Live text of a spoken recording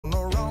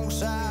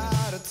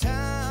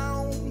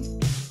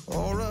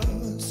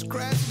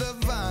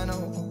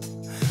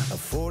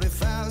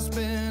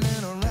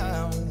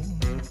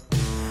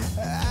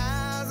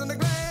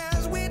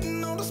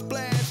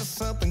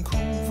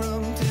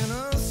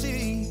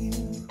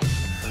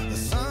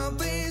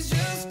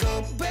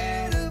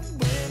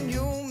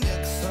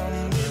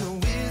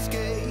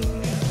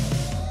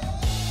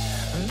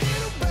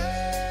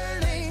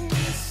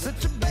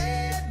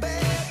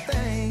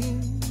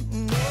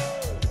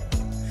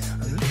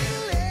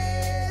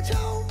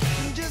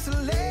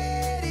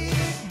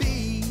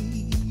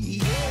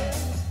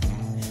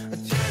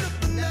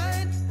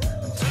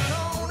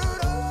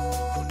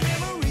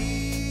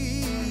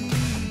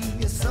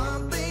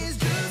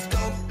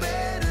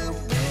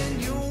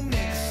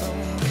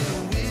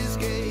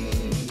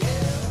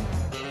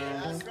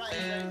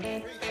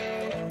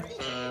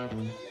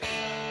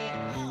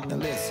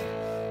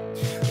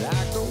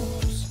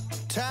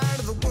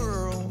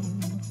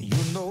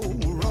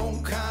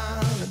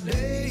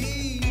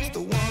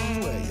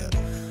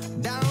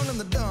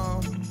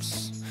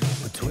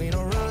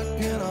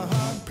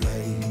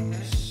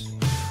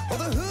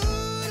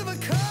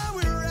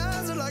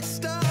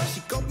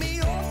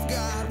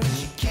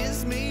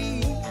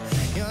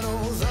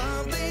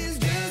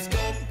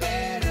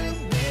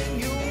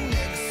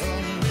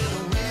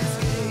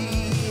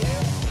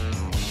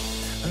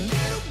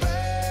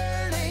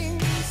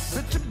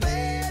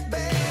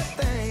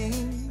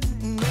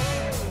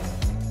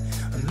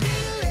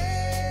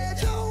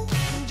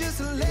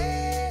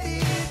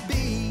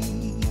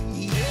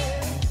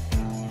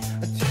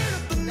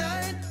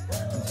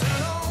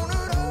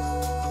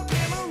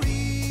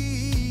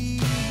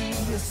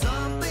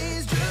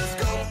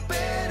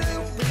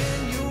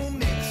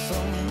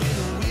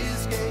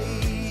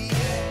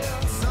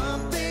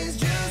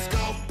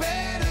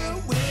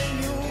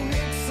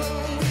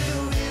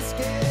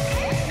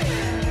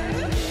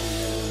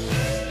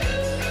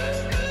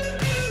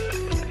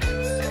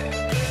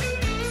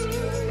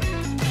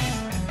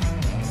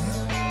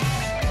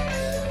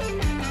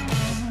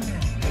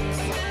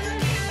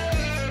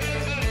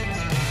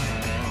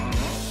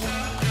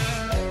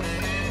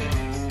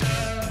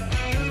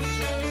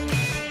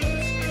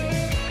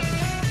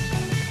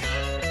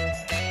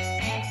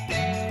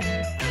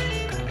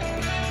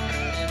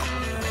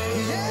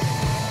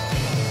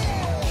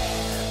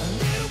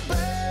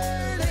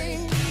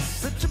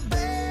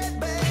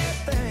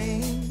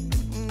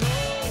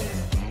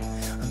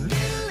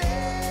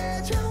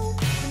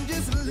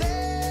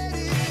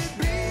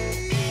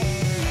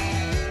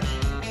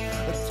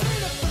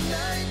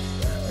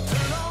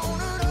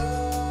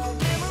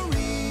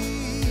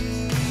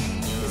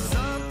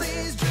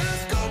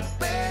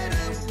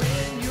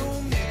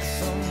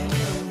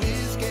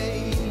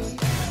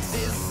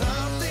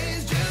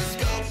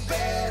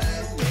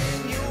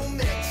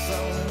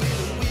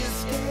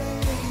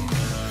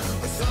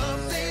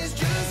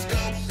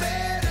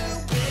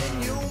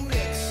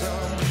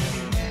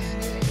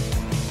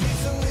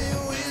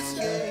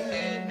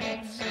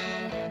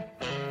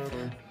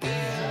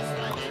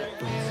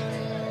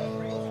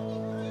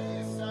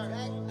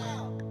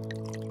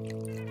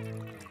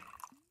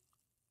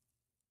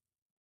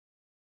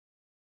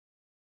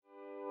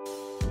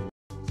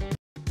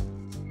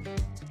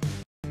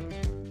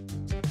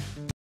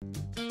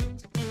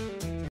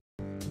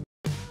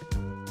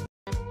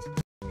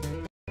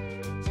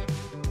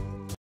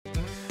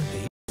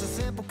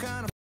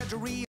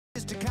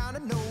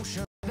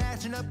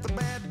up the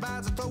bad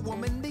vibes and throw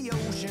them in the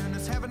ocean.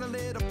 It's having a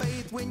little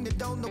faith when you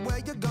don't know where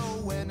you're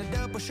going. A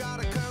double shot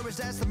of courage,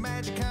 that's the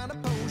magic kind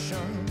of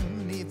potion.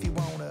 If you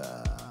wanna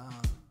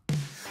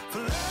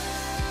fly,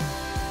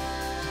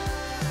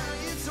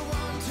 it's the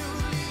one to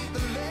lead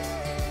the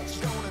ledge.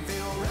 Gonna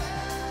feel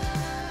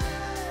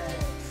right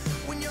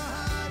when your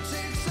heart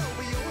takes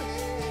over your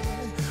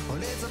head.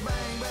 Well, it's a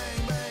bang, bang,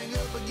 bang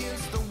up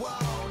against the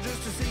wall,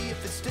 just to see if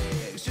it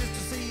sticks, just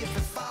to see if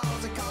it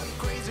falls. They call you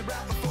crazy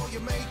right before you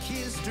make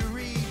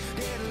history.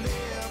 Dare to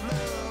live,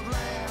 love,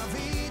 laugh,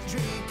 eat,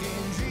 drink,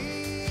 and dream.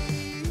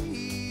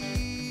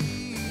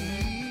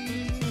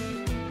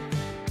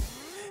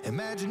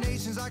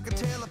 Imagination's like a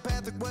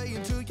telepathic way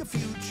into your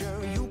future.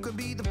 You can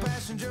be the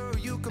passenger, or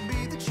you can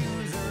be the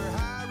chooser.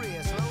 High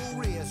risk, low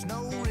risk, no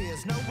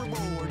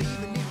reward.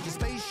 Even if your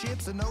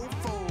spaceship's an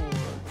 04.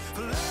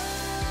 Fly,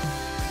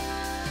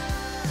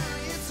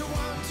 it's the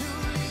one to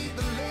lead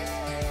the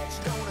ledge.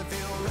 Gonna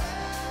feel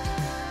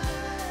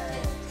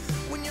right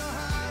when your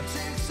heart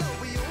takes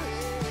over your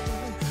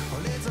head.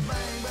 Well, it's a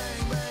bang,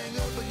 bang, bang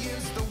up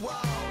against the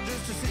wall,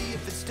 just to see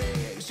if it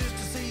sticks, just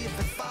to see if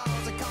it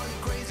falls. They call you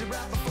crazy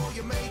right before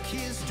you make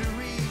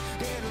history.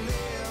 Dare to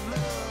live,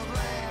 love,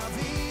 laugh,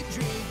 eat,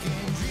 drink,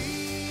 and dream.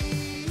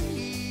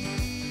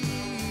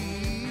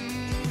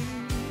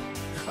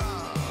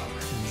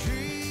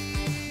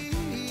 Dream.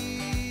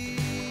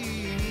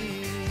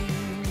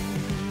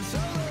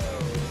 Solo.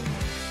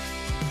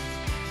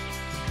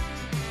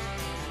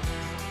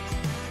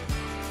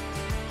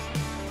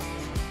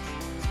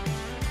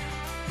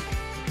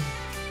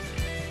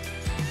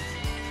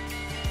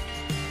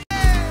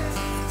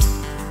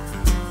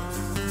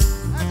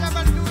 How's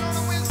everybody doing on a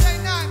Wednesday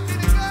night?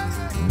 Feeling good?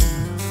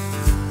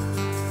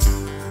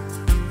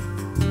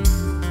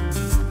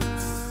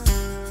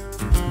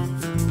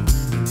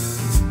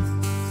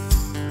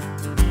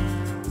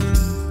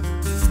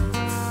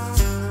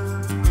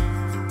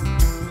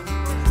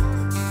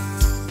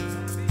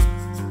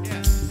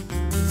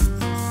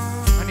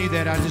 I knew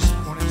that. I just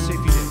wanted to see if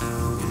you did.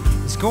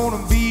 It's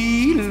gonna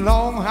be a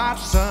long, hot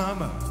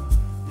summer.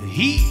 The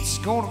heat's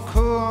gonna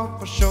come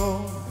for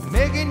sure.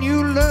 Making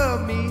you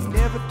love me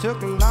never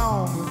took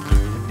long.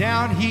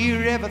 Down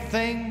here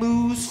everything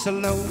moves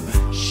slow.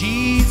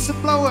 Sheets are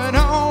blowing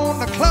on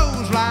the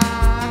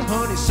clothesline.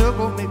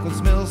 Honeysuckle make it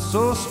smell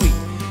so sweet.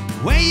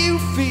 The way you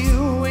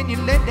feel when you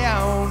let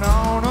down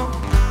on them,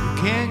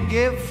 you can't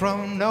get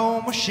from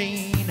no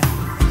machine.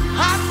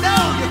 I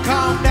know you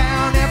calm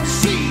down every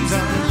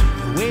season.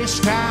 You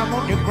waste time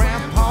on your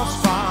grandpa's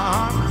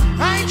farm.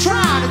 I ain't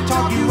trying to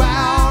talk you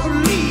out of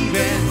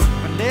leaving,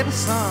 but little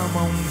son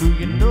won't do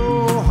you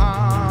no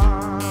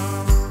harm.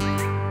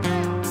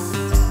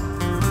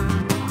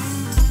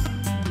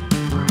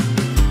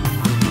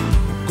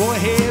 Go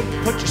ahead,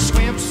 put your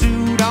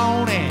swimsuit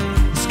on, and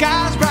the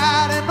sky's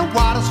bright and the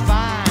water's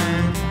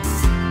fine.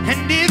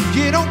 And if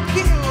you don't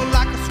feel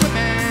like a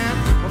swimming,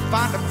 we'll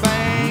find a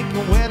bank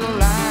and wet a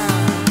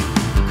line.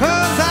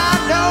 'Cause I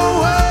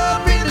know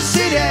up in the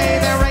city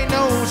there ain't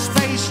no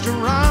space to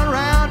run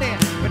around in,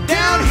 but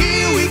down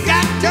here we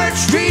got dirt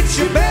streets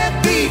your bare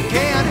feet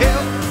can't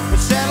help but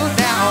settle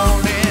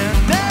down in.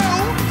 No,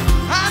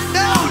 I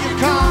know you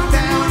calm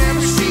down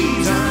every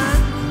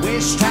season,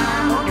 waste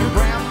time on your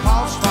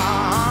grandpa's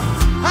farm.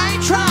 I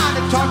ain't trying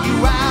to talk you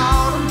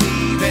out of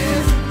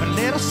leaving, but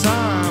little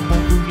son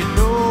won't do you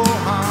no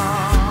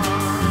harm.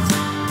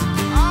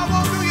 I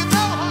won't do you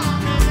no harm,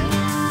 baby.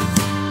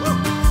 Woo.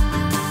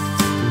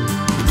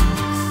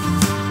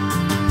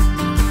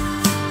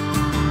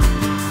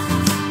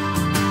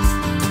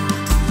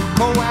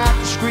 Go out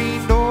the screen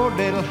door,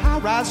 little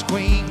high-rise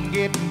queen,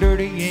 getting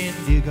dirty and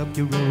dig up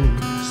your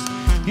rose.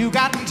 You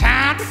got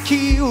time to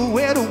kill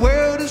where the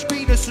world is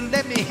greener, so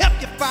let me help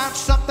you find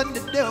something to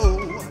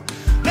do.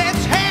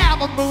 Let's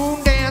have a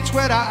moon dance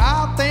where the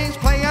odd things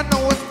play. I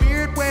know a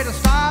spirit where the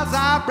stars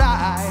are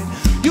bright.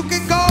 You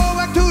can go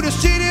back to the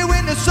city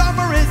when the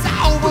summer is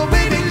over,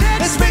 baby.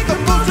 Let's make the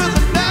most of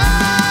the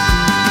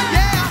night.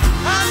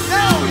 Yeah, I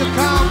know you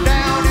calm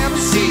down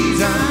every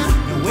season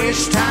and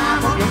waste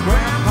time on your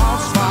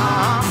grandpa's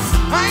farm.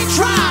 I ain't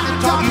trying to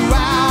talk you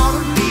out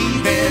of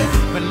leaving,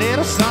 but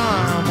little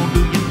son won't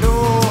do you no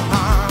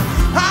harm.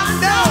 I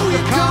know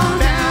you calm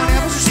down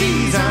every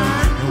season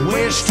and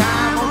waste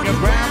time on your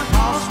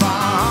grandpa's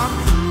farm.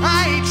 I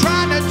ain't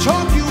trying to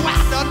talk you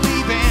out of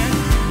leaving,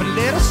 but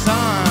little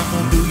son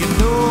won't do you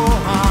no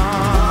harm.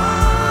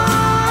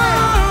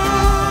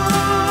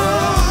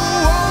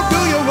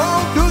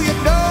 Won't do you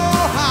no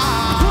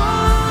harm.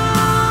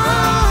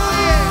 Oh,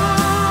 yeah.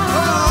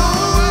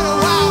 Oh, where the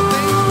wild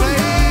things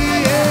play,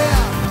 yeah.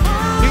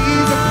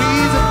 Please,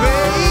 please,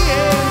 baby,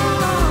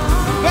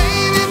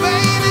 baby,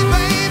 baby.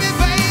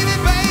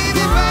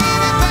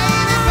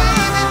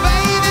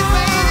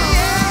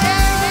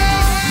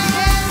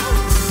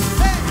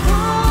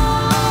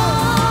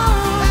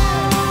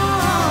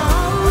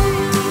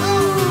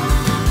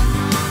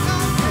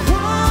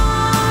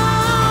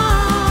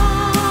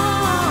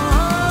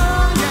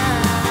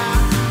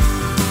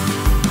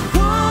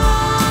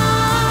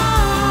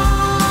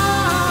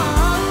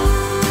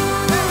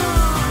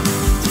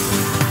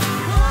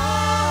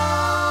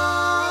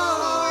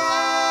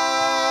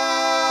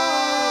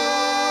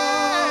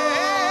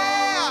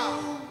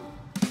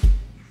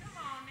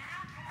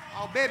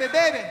 baby,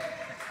 baby.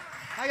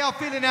 How y'all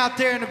feeling out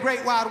there in the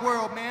great wide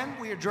world, man?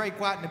 We are Drake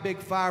White and the Big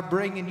Fire,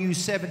 bringing you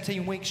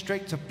 17 weeks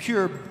straight to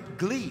pure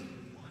glee.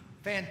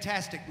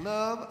 Fantastic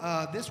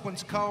love. This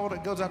one's called,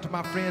 it goes out to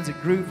my friends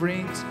at Groove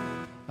Rings.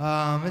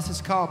 This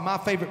is called My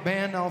Favorite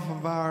Band off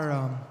of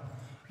our,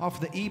 off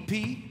the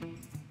EP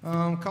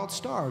called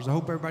Stars. I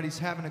hope everybody's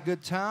having a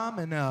good time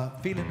and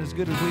feeling as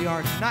good as we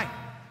are tonight.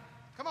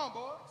 Come on,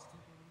 boys.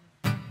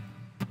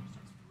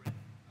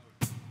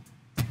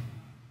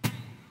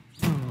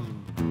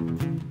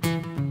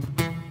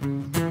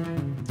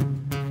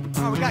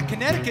 Oh, we got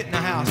Connecticut in the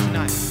house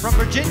tonight, from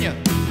Virginia.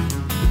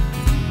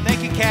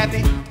 Thank you,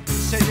 Kathy.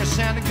 Said you're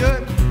sounding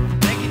good.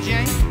 Thank you,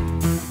 Jane.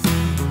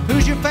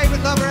 Who's your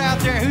favorite lover out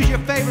there? Who's your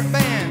favorite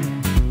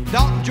band?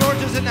 Dalton,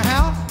 Georgia's in the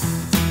house?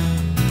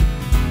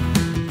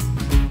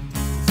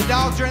 The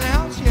dogs are in the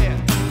house? Yeah.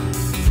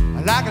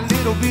 I like a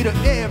little bit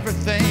of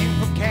everything,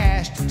 from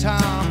Cash to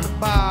Tom to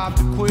Bob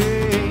to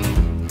Queen.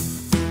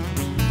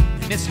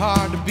 And it's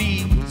hard to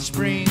beat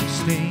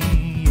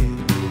Springsteen, yeah.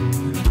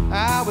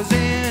 I was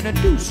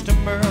introduced to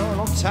Merle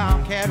on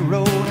Tomcat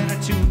Road in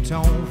a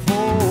two-tone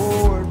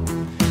Ford,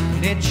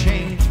 and it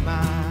changed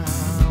my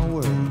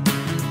world.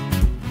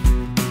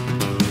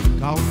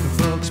 Caught the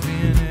bugs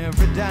spin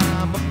every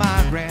dime, but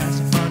my grass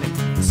is funny.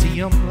 See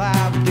them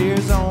live, but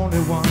there's only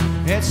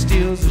one that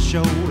steals the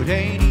show. It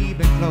ain't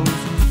even close.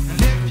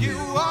 And if you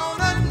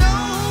wanna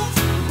know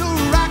the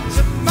rock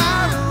to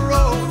my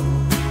road,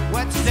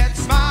 what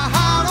sets my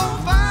heart on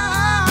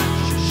fire,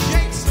 she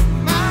shakes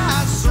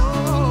my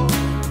soul.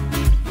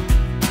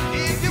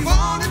 If you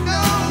wanna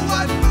know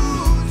what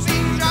moves me,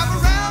 drive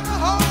around the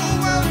whole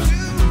world to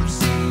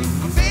see.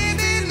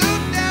 Baby,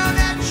 look down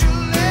at your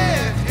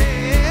left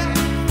hand.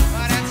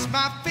 That's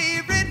my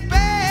favorite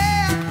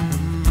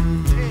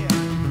band.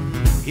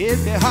 Yeah.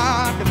 It'd be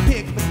hard to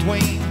pick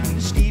between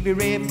Stevie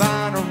Ray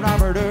Vaughan or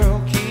Robert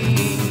Earl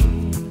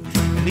King.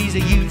 At least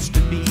it used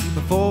to be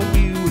before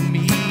you and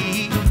me.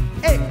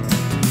 Hey,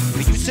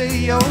 you say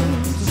yours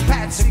is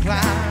Patsy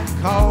Cline,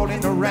 caught in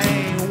the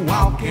rain,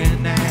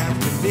 walking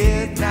after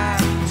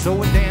midnight. So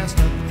we danced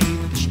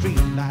underneath the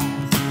street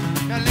light.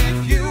 Now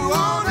if you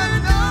wanna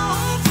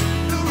know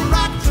the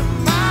rock to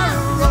my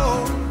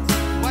road,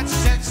 what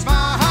sets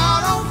my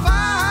heart on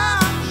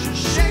fire, she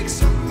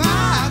shakes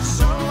my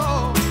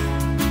soul.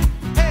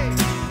 Hey,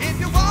 if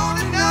you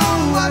wanna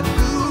know what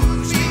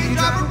moves me,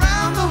 drive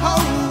around the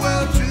whole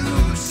world to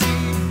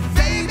see.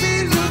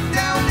 Baby, look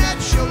down at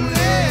your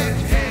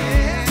left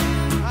hand.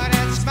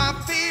 That's my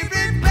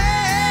favorite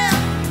band.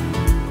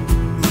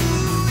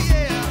 Ooh,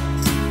 yeah.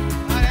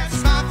 That's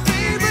my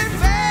favorite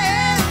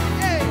band.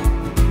 Hey,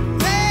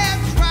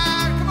 that's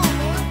right. Come on,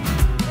 boy.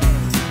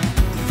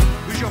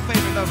 Who's your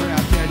favorite lover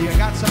out there? Do you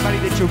got somebody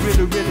that you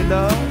really, really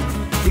love?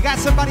 You got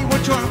somebody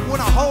what you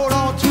want to hold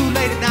on to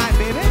late at night,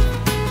 baby?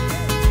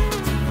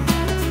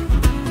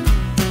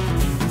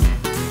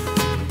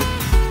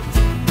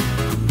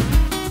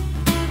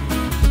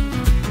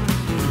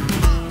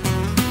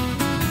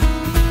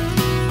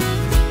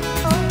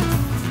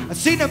 I've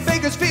seen the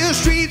Bakersfield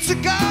streets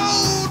of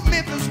gold,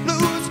 Memphis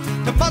blues,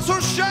 the muscle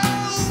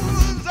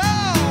shows,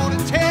 all to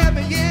tear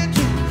me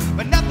into,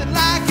 but nothing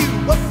like you.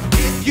 But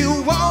if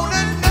you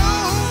wanna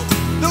know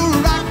the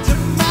rock to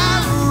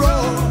my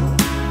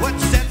road, what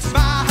sets my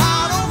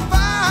heart on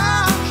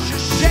fire, she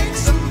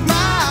shakes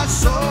my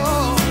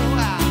soul.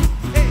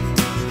 Hey,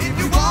 if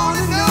you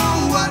wanna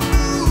know what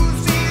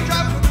moves me,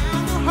 drive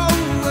around the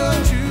whole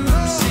world to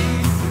see.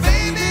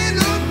 Baby,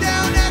 look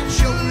down at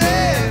your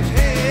left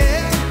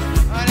hand.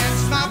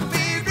 That's my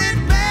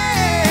favorite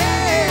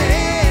band.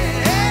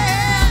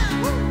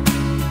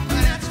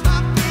 That's my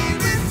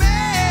favorite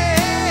band.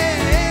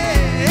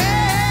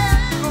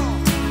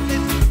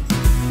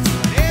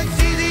 It's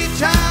ZZ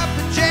Top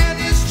and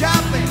Janis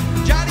Joplin,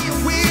 Johnny and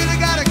Wheeler,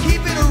 gotta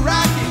keep it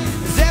rockin'.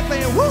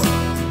 Zeppelin, woo,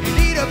 and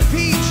Nita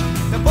Peach,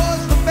 the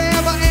boys from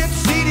Bama and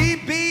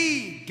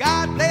CDB.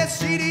 God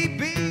bless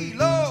CDB,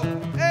 Lord.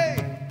 Hey,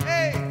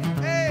 hey,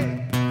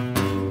 hey.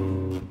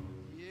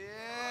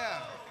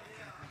 Yeah.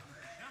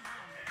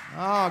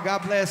 Oh,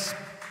 God bless.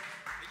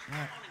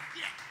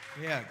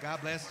 Yeah,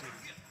 God bless you.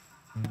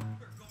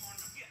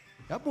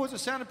 Y'all boys are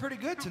sounding pretty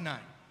good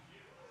tonight.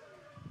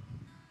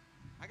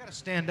 I gotta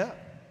stand up.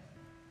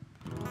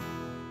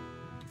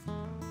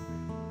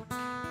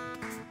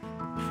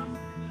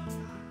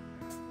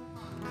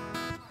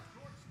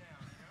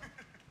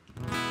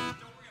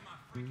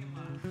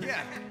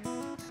 Yeah.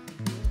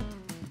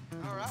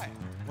 All right.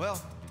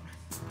 Well,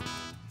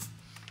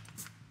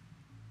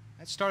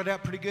 that started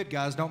out pretty good,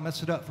 guys. Don't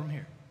mess it up from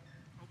here.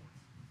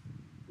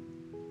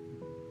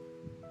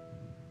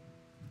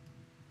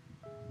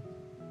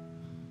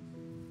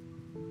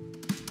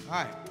 All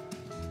right.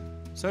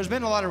 So there's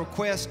been a lot of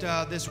requests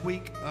this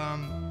week.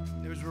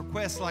 There was a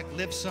request like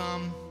Live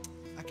Some.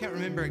 I can't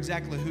remember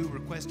exactly who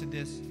requested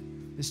this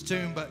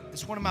tune, but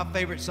it's one of my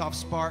favorites off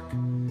Spark,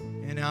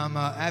 and I'm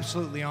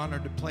absolutely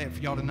honored to play it for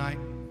y'all tonight.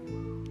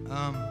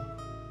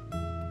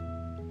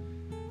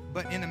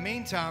 But in the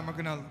meantime, we're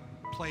gonna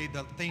play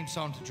the theme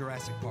song to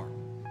Jurassic Park.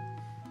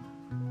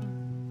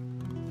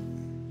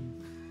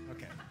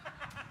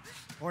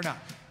 Or not.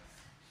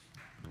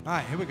 All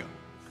right, here we go.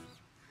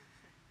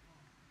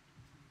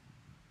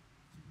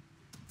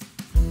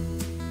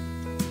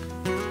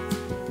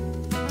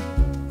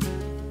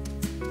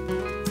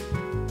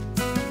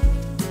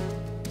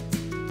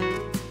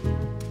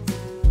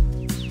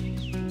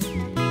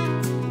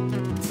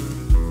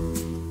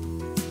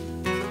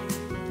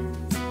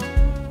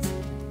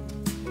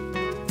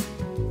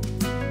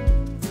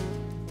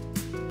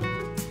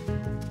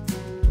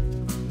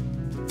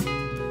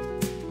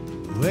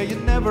 Well, you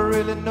never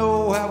really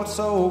know how it's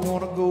all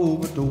gonna go,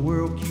 but the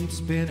world keeps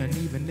spinning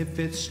even if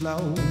it's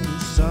slow.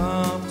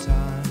 Sometimes,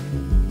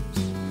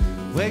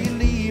 well, you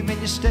leave and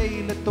you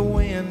stay, let the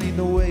wind lead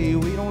the way.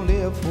 We don't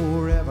live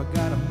forever,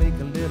 gotta make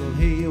a little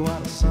hay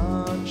while the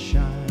sun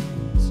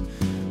shines.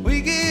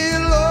 We get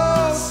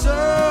lost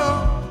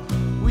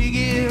some, we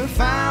get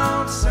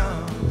found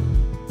some,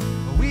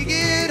 we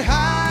get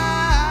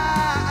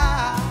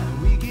high,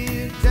 we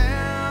get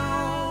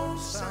down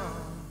some,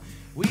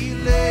 we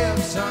live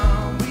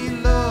some, we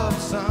love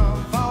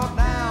some, fall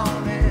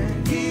down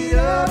and get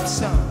up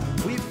some,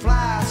 we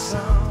fly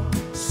some,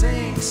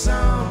 sing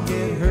some,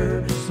 get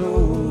hurt,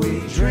 so we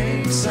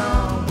drink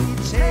some, we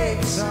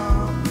take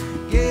some,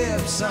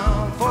 give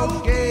some,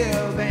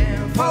 forgive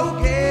and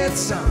forget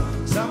some.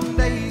 Some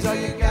days all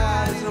you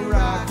got is a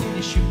rock in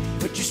your shoe,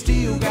 but you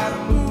still gotta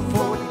move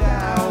forward.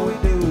 Now all we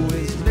do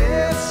is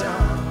live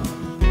some.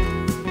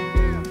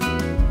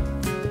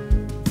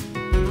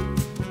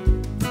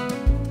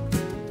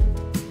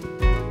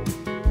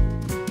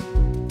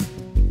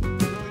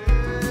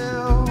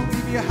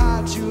 Your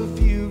heart to a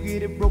few,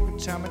 get it broken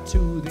time or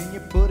two, then you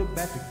put it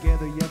back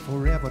together. You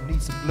forever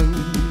need some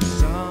blues.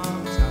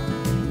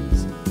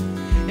 Sometimes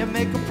you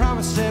make a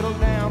promise, settle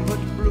down, put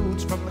your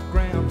roots from the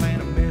ground, plant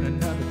them in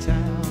another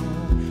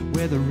town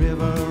where the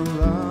river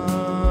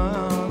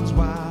runs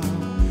wild.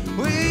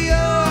 We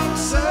young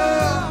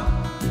some,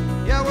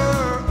 yeah,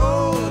 we're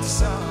old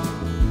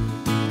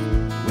some.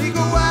 We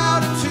go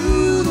out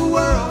into the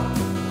world,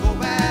 go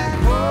back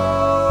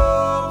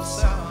home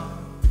some.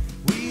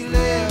 We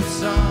live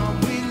some,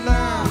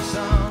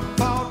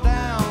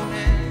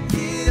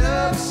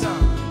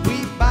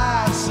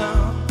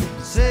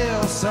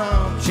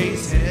 some,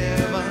 chase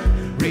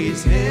heaven,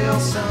 raise hell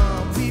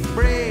some, we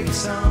break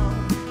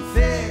some,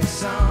 fix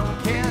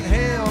some, can't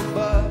help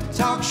but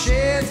talk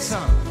shit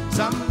some.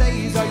 Some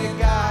days all you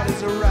got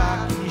is a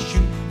rock in your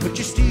shoe, but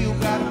you still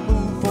gotta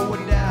move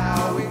forward.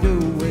 Now all we do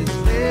is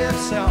live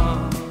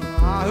some.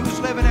 Who's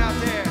living out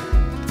there?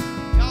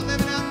 Y'all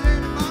living out there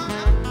in the barn?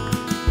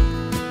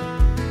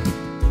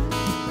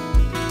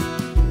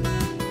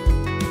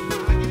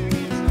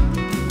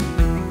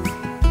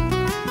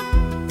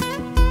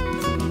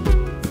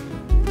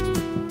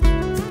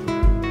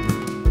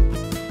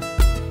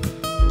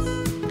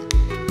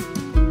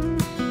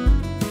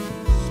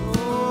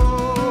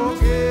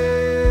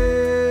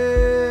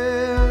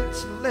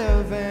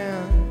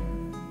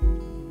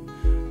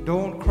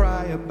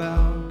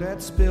 About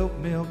that spilt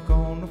milk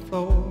on the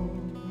floor.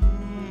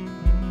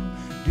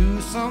 Do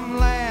some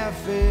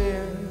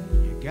laughing,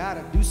 you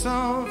gotta do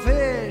some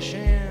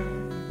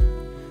fishing.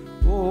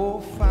 Oh,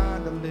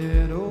 find a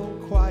little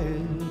quiet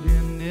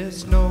in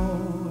this noise,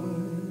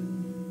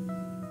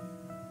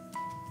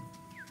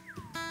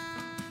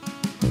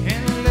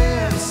 and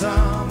live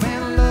some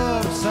and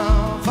love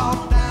some,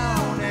 fall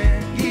down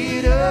and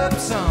get up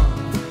some,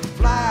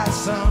 fly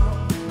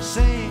some,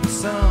 sing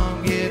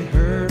some, get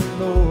hurt,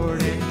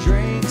 Lord, and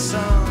drink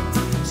some,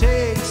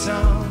 take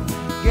some,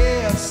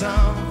 give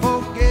some,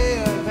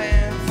 forgive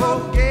and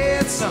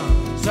forget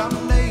some.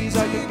 Some days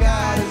all you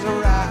got is a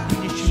rock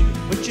in your shoe,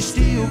 but you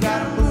still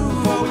gotta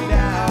move forward.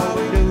 Now all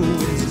we do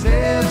is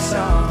live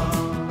some.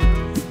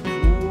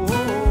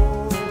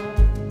 Oh,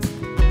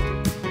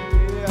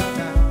 yeah,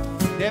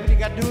 now, Deputy,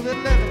 gotta do a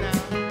little living now.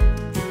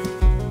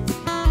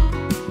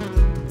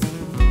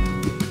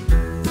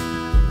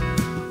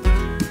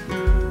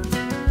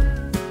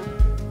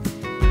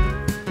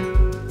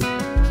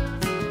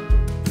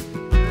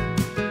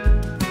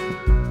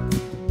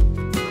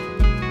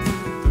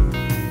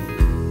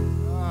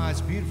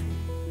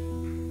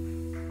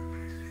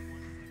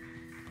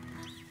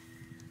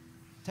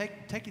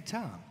 Take your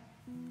time.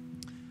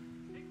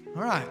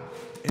 All right.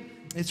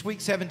 It's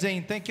week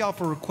 17. Thank y'all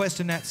for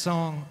requesting that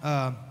song.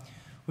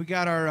 We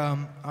got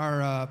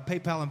our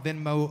PayPal and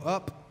Venmo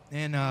up,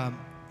 and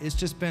it's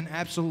just been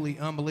absolutely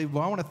unbelievable.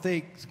 I want to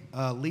thank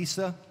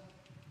Lisa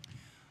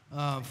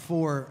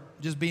for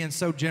just being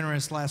so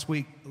generous last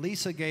week.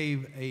 Lisa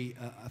gave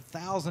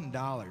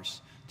 $1,000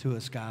 to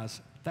us,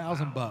 guys.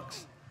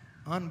 $1,000.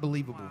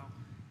 Unbelievable. Wow.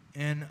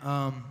 And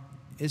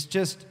it's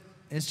just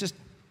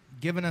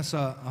given us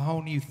a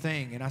whole new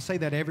thing, and I say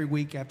that every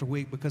week after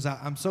week because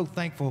I'm so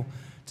thankful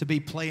to be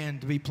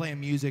playing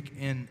music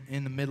in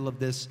the middle of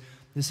this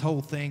whole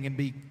thing and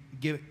be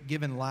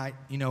given light,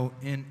 you know,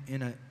 in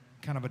a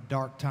kind of a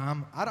dark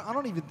time. I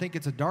don't even think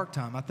it's a dark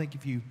time. I think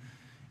if you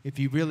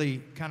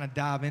really kind of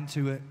dive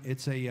into it,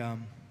 it's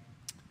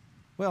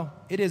well,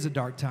 it is a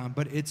dark time,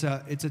 but it's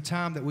a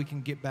time that we can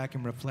get back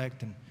and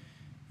reflect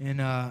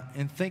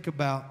and think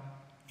about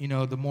you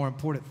know, the more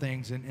important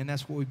things, and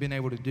that's what we've been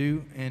able to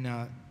do. And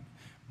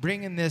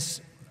bringing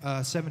this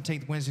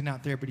 17th Wednesday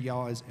Night Therapy to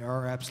y'all is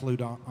our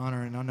absolute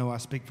honor, and I know I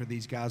speak for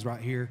these guys right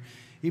here,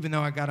 even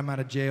though I got them out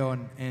of jail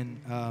and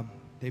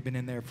they've been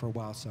in there for a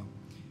while. So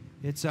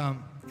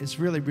it's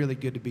really, really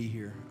good to be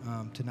here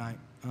tonight.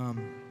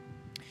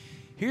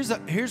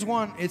 Here's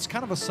one. It's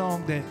kind of a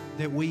song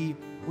that we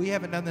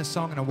haven't done this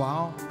song in a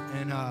while,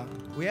 and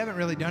we haven't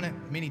really done it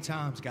many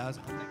times, guys.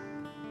 I think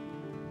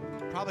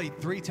probably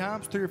 3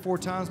 or 4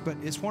 times, but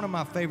it's one of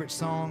my favorite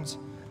songs.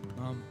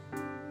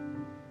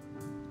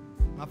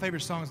 My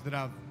favorite songs that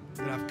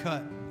I've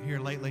cut here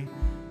lately.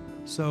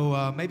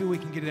 So maybe we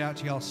can get it out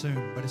to y'all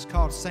soon. But it's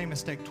called "Same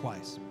Mistake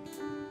Twice."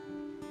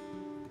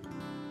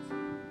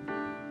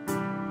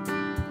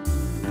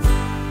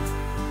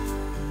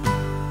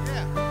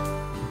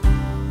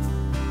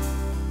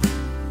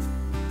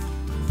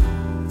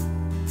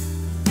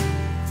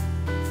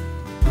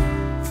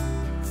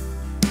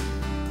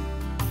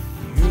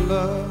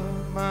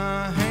 Love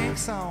my Hank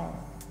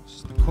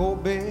songs, the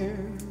cold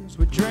beers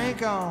we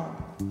drank on,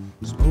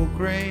 smoke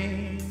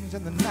rings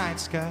in the night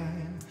sky,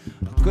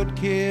 a good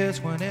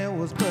kiss when it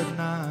was but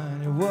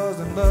night. It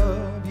wasn't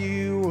love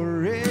you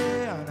were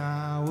in,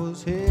 I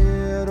was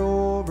head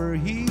over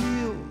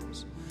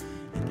heels,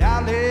 and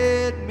I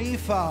let me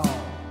fall,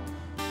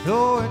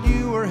 knowing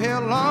you were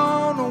hell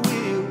on the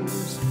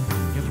wheels.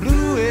 You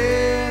blew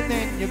in,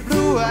 then you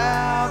blew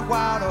out,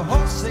 while the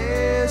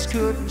horses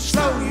couldn't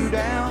slow you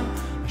down.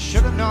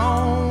 Should've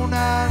known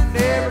I'd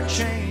never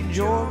change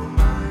your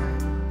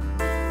mind.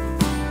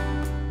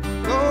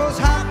 Those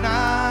hot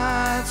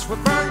nights we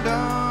burned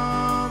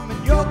them,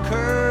 and your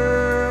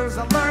curves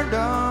I learned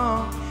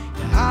them.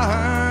 Yeah,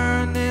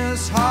 I earned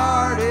this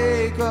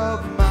heartache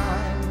of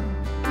mine.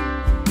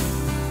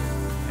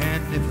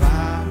 And if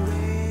I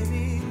ran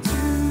into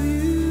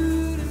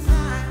you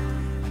tonight,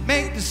 I'd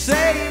make the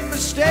same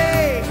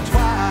mistake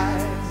twice.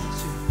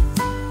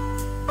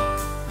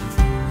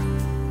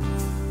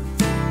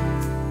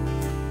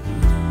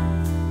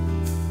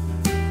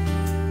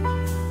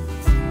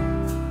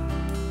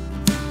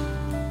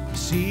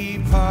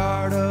 See,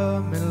 part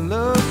of me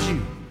loves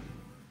you,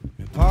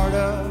 and part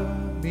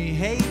of me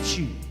hates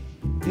you.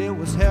 It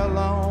was hell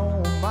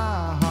on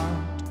my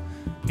heart,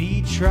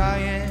 me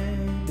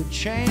trying to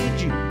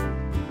change you.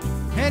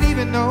 And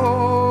even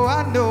though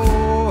I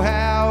know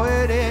how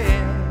it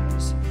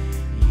ends,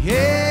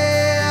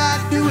 yeah,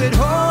 I'd do it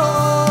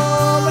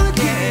all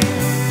again.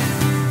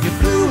 You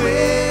blew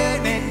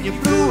in and you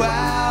blew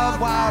out,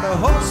 while the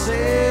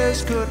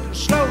horses couldn't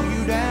slow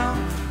you down.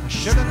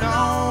 Should've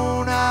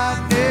known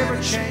I'd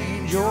never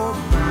change your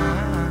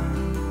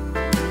mind.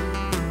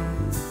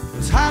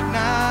 Those hot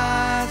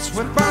nights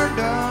we burned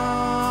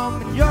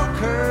them, and your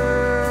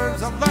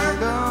curves I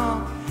learned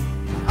them.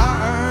 I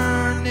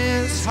earned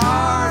this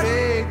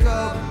heartache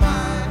of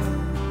mine.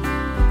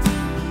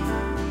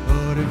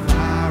 But if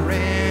I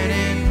ran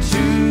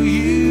into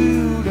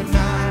you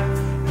tonight,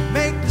 I'd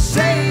make the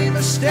same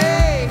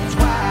mistake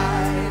twice.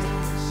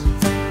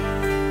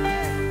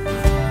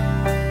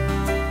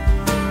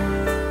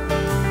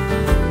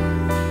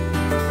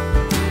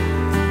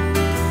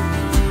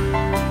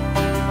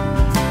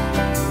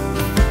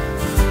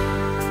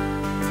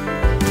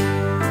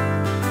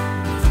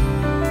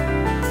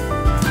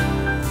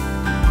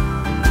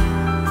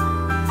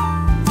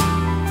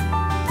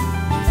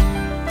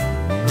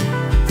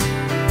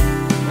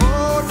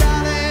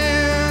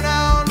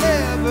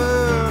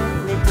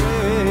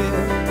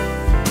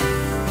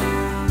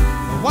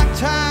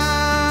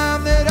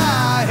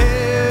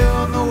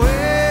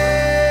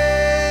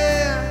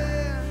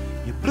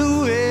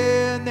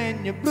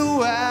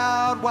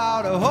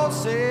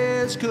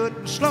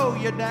 Couldn't slow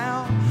you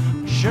down.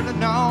 Should've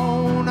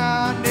known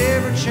I'd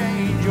never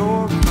change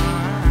your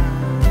mind.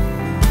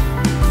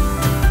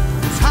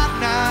 Those hot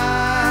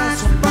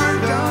nights I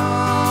burned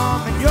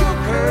them, and your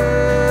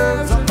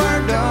curves I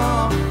learned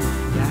them.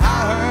 Yeah,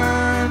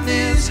 I earned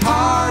this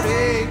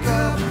heartache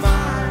of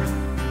mine.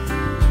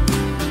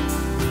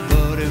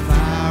 But if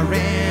I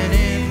ran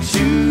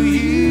into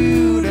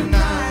you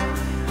tonight,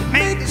 I'd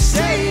make the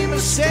same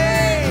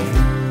mistake,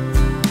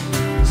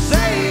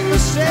 same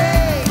mistake.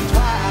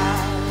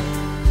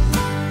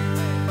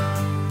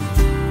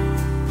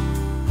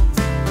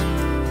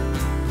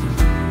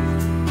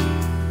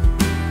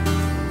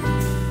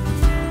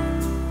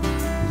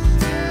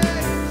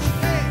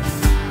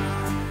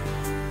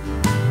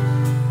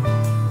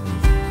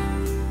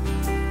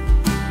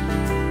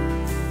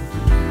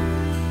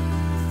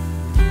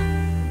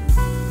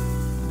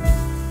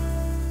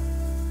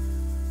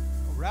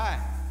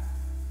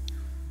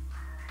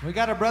 We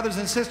got our brothers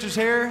and sisters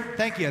here.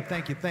 Thank you,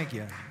 thank you, thank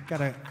you.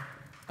 Got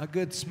a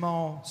good,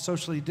 small,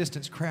 socially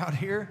distanced crowd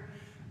here.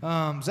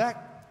 Zach,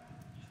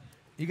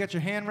 you got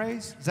your hand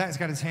raised? Zach's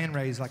got his hand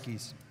raised like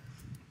he's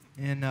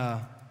in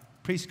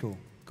preschool.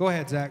 Go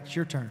ahead, Zach. It's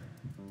your turn.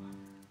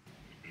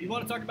 We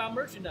want to talk about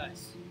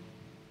merchandise.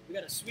 We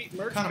got a sweet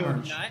merch Kind of code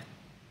merch. tonight.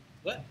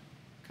 What?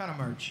 Kind of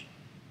merch.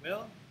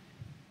 Well,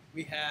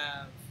 we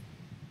have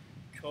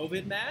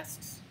COVID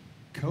masks.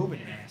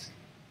 COVID mask.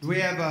 Do we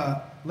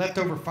have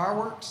leftover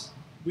fireworks?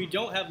 We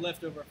don't have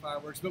leftover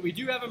fireworks, but we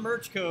do have a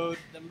merch code.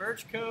 The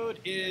merch code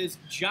is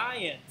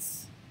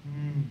GIANTS.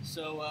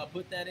 So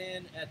put that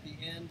in at the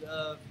end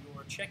of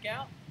your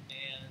checkout,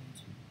 and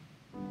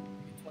you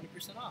get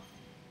 20% off.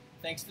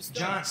 Thanks to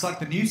Stone. Giants, like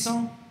the new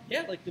song?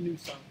 Yeah, like the new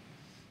song.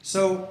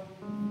 So,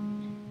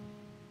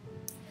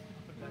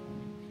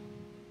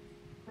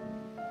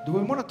 do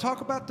we want to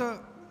talk about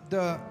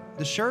the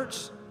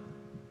shirts?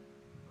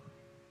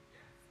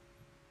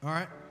 All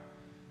right.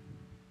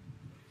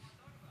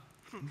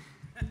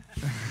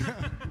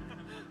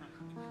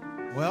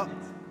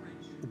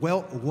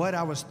 Well, what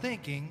I was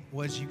thinking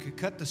was you could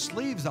cut the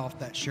sleeves off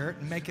that shirt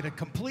and make it a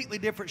completely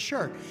different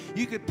shirt.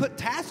 You could put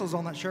tassels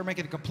on that shirt, make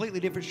it a completely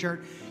different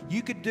shirt.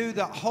 You could do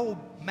the whole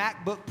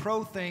MacBook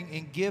Pro thing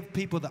and give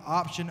people the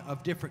option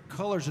of different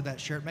colors of that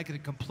shirt, make it a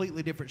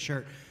completely different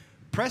shirt.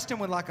 Preston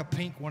would like a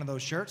pink one of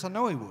those shirts. I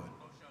know he would.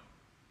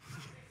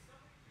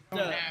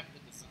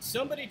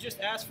 Somebody just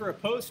asked for a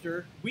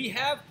poster. We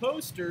have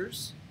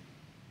posters.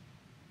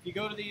 If you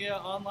go to the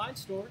online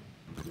store,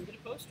 you can get a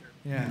poster.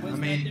 Yeah, I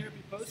mean,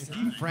 if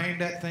you frame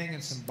that thing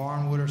in some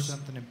barnwood or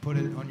something and put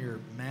it on your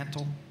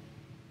mantle,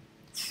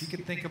 you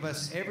can think of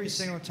us every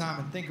single time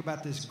and think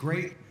about this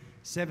great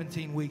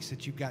 17 weeks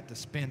that you've got to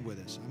spend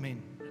with us. I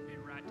mean, that'd be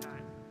the right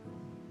time.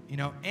 You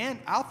know, and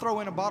I'll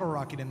throw in a bottle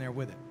rocket in there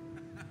with it.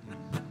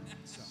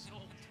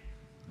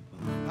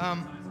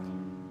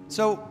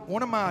 So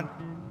one of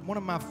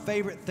my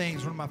favorite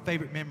things, one of my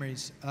favorite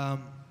memories,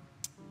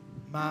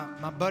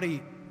 my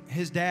buddy,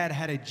 his dad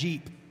had a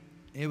Jeep.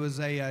 It was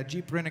a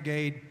Jeep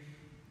Renegade,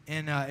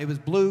 and it was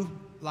blue,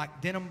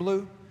 like denim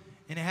blue,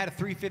 and it had a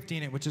 350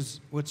 in it, which is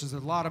a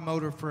lot of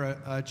motor for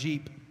a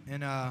Jeep.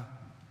 And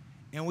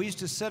we used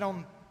to sit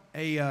on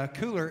a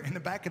cooler in the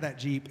back of that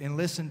Jeep and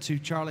listen to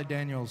Charlie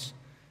Daniels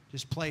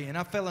just play. And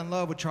I fell in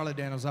love with Charlie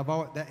Daniels.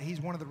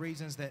 He's one of the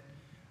reasons that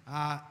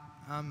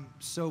I'm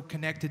so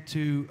connected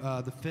to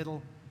the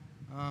fiddle.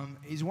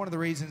 He's one of the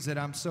reasons that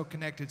I'm so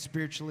connected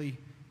spiritually,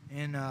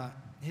 and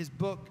his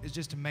book is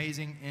just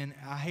amazing, and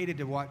I hated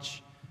to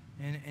watch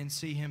and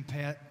see him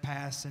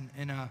pass,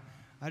 and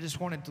I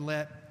just wanted to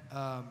let,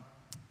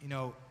 you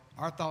know,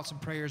 our thoughts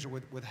and prayers are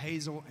with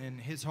Hazel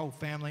and his whole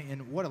family,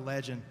 and what a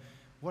legend.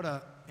 What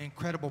an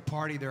incredible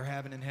party they're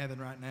having in heaven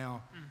right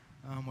now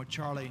with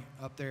Charlie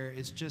up there.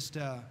 It's just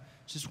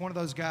one of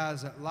those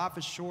guys that life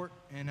is short,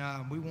 and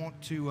we want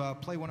to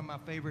play one of my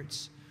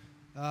favorites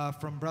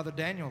from Brother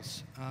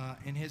Daniels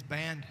and his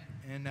band,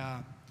 and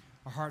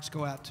our hearts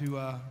go out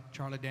to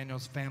Charlie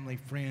Daniels' family,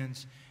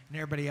 friends, and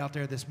everybody out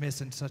there that's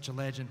missing such a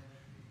legend.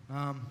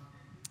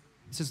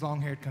 This is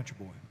Long-Haired Country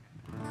Boy.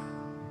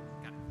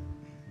 Got it.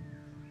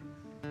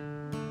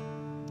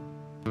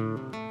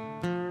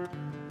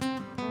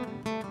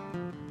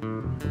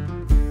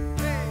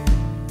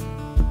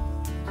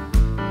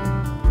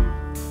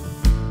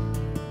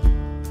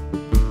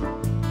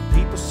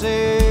 People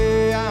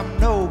say I'm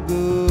no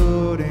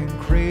good and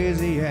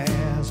crazy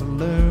as a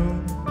loon.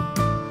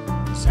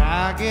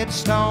 I get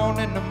stoned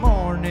in the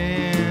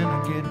morning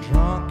and get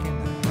drunk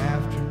in the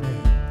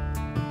afternoon.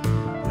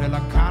 Well, I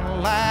kinda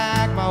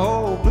like my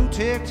old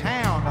blue-tick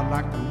town. I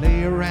like to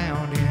lay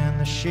around in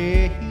the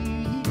shade.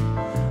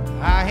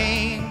 I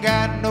ain't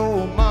got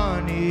no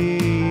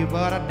money,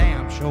 but I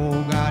damn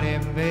sure got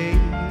it made.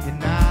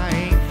 And I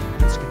ain't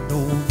asking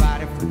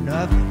nobody for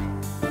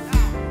nothing.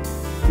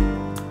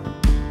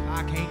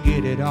 I can't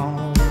get it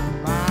on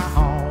my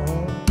own.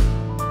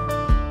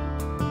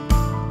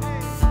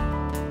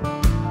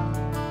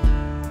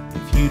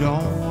 You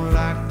don't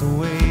like the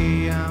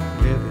way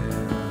I'm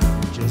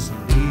living, just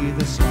leave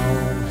this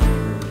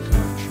long-haired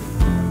country.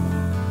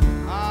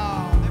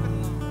 Oh, live it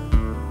alone.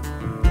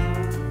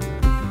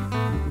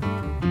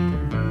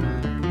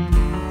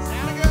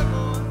 Sound good,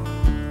 boy.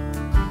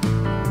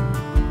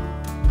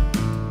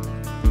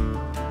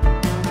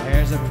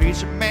 There's a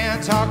preacher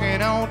man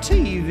talking on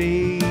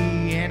TV,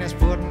 and he's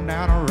putting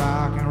down a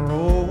rock and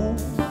roll.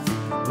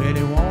 Well,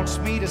 he wants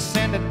me to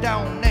send a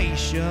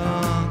donation,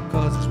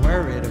 'cause he's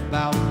worried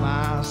about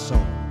my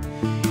soul.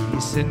 He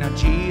said, now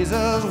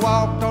Jesus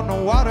walked on the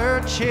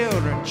water,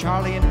 children,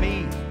 Charlie and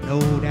me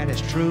know that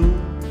it's true.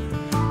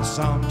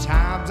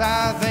 Sometimes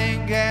I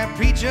think that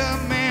preacher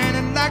man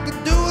would like to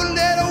do a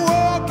little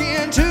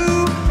walking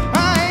too.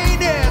 I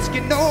ain't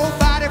asking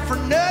nobody for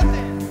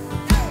nothing.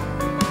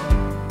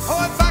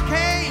 Oh, if I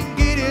can't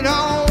get it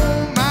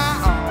on my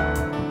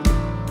own.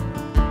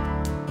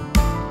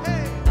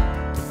 Hey.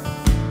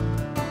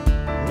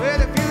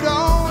 Well, if you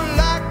don't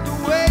like the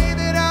way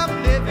that I'm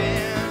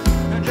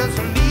living, just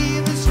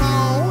leave this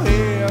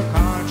long-haired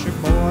country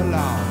boy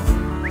alone.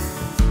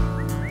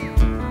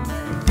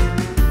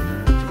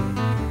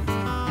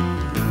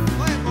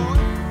 Play it, boy.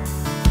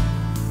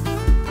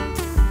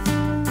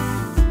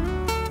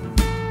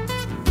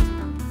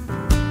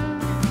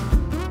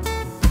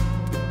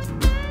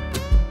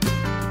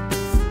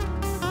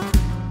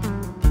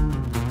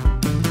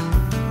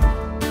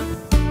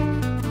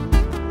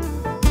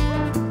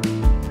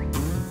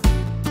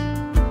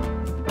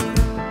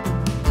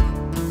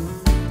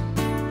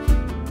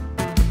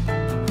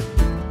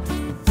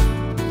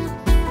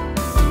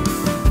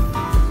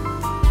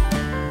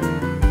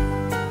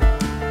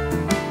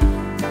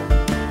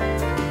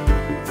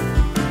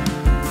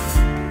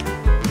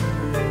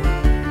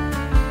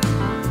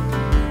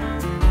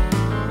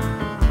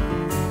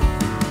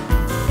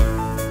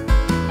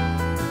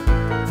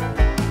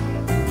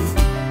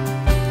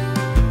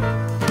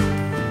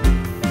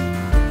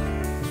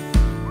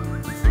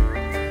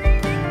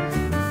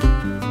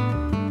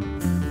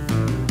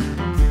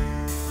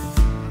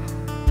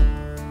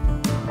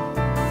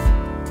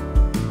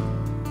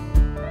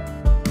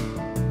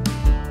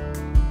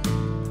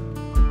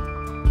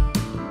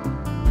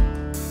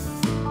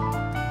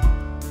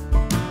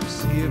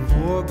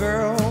 Poor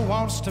girl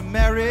wants to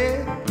marry,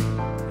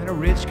 and a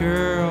rich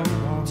girl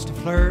wants to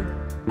flirt.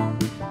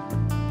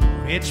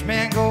 Rich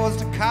man goes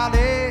to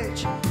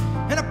college,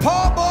 and a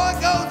poor boy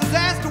goes his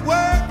ass to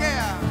work,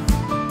 yeah.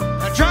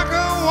 A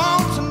drunkard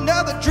wants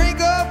another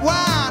drink of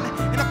wine,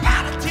 and a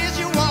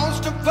politician wants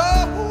to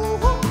vote,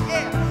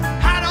 yeah.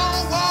 I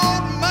don't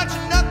want much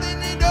of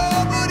nothing at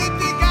all, but if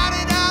you got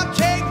it, I'll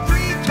take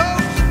 3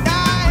 toasts, and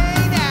I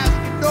ain't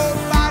asking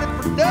nobody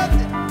for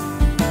nothing.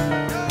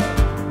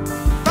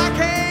 If I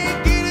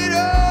can't get it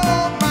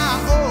on my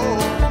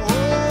own,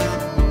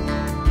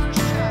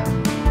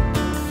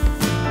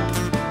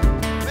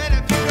 and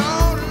if you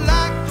don't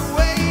like the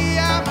way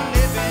I'm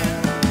living,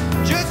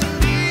 just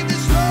leave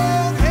this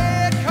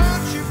long-haired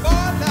country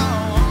boy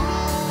alone.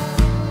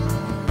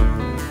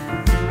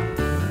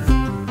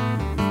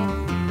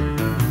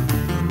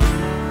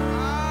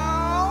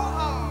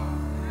 Oh.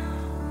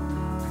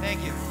 Thank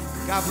you.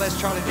 God bless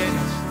Charlie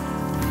Daniels.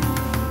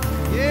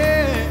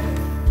 Yeah.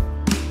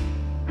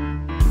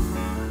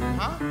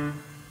 Huh?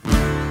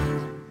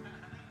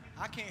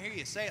 I can't hear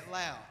you. Say it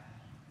loud.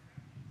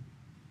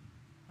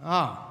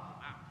 Oh.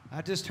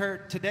 I just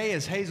heard today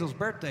is Hazel's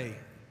birthday,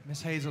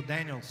 Miss Hazel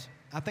Daniels.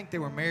 I think they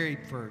were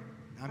married for,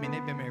 I mean,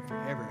 they've been married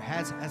forever. It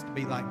has to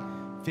be like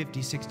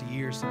 50, 60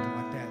 years, something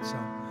like that. So,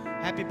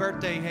 happy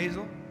birthday,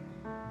 Hazel.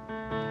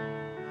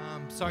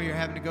 Sorry you're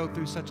having to go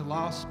through such a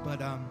loss,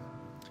 but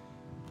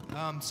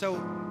so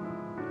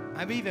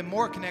I'm even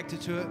more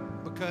connected to it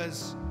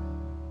because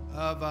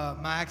of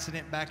my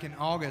accident back in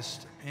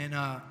August. And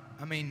I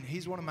mean,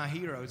 he's one of my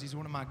heroes. He's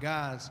one of my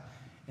guys.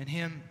 And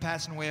him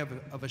passing away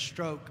of a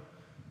stroke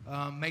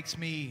makes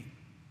me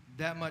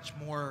that much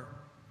more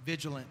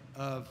vigilant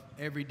of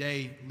every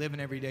day, living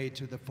every day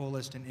to the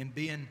fullest, and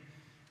being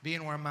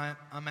where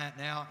I'm at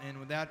now. And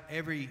without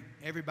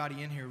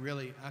everybody in here,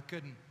 really, I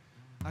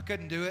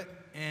couldn't do it.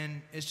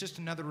 And it's just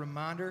another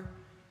reminder.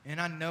 And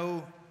I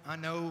know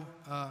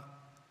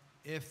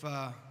if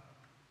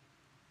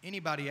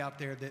anybody out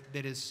there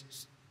that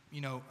is,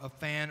 you know, a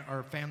fan or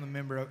a family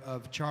member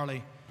of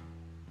Charlie,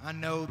 I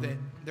know that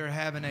they're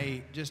having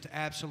a just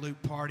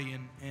absolute party,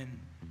 and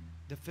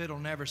the fiddle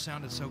never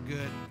sounded so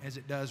good as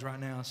it does right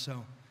now.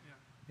 So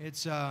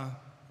it's an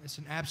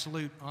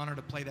absolute honor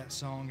to play that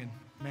song, and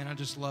man, I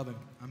just love him.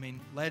 I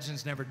mean,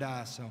 legends never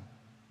die, so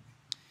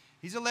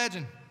he's a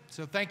legend.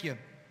 So thank you,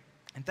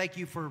 and thank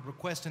you for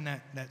requesting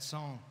that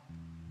song.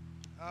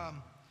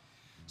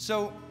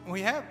 So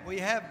we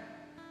have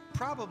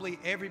probably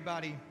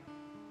everybody.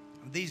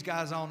 These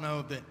guys all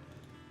know that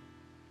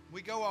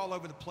we go all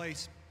over the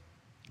place,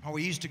 or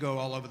we used to go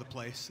all over the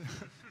place.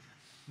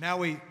 Now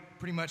we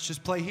pretty much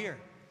just play here.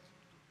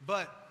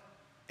 But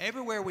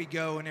everywhere we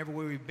go and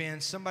everywhere we've been,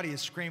 somebody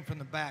has screamed from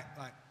the back,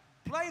 like,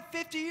 play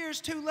 50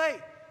 Years Too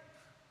Late.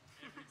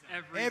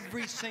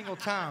 Every single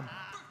time.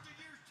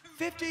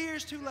 50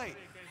 years too late.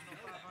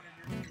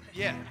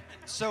 Yeah.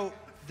 So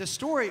the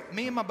story,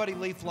 me and my buddy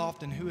Leif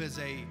Lofton, who is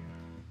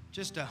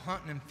just a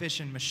hunting and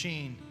fishing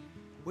machine,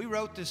 we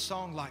wrote this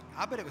song like,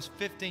 I bet it was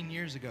 15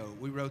 years ago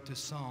we wrote this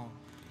song.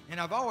 And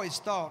I've always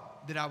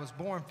thought that I was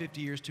born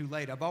 50 years too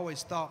late. I've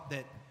always thought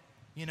that,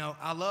 you know,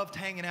 I loved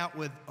hanging out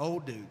with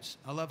old dudes.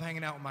 I love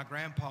hanging out with my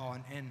grandpa.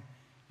 And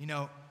you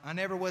know, I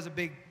never was a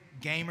big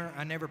gamer.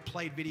 I never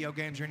played video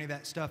games or any of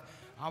that stuff.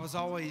 I was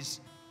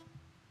always,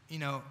 you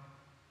know,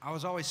 I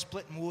was always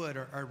splitting wood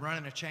or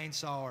running a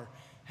chainsaw or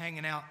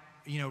hanging out,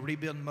 you know,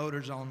 rebuilding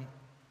motors on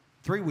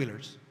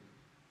three-wheelers.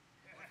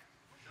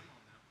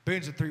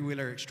 Boone's a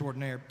three-wheeler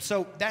extraordinaire.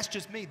 So that's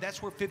just me.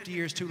 That's where 50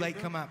 Years Too Late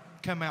come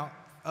out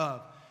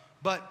of.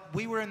 But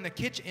we were in my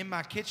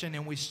kitchen,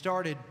 and we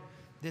started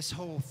this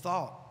whole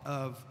thought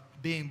of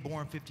being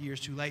born 50 years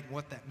too late and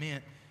what that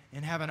meant,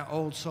 and having an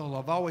old soul.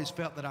 I've always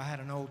felt that I had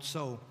an old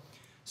soul.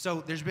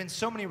 So there's been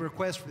so many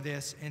requests for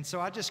this, and so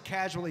I just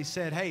casually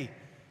said, hey,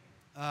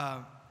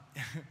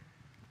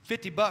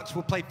 $50,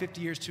 we'll play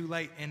 50 Years Too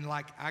Late. And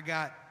like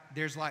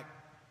there's like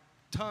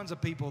tons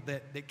of people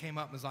that came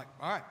up and was like,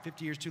 all right,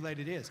 50 Years Too Late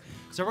it is.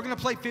 So we're going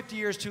to play 50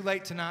 Years Too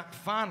Late tonight,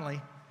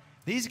 finally.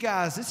 These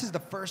guys, this is the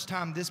first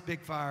time this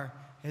big fire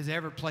has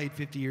ever played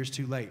 50 Years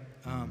Too Late.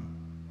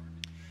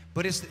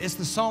 But it's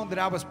the song that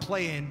I was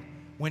playing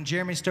when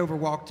Jeremy Stover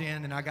walked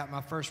in and I got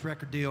my first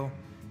record deal.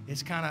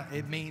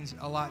 It means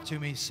a lot to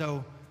me.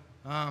 So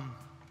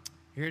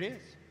here it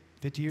is,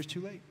 50 Years Too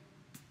Late.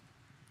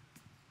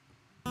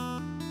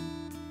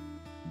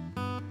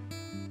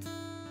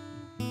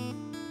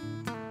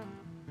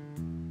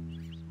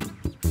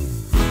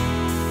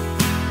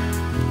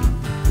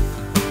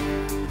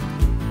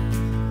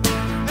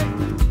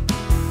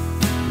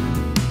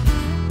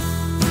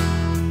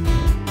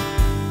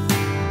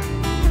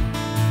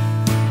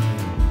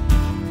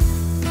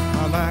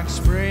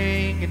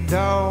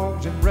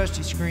 Dogs and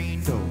rusty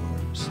screen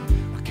doors,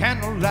 a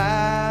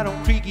candlelight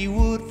on creaky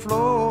wood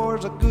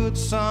floors, a good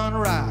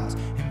sunrise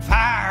and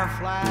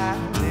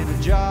fireflies in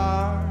a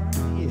jar,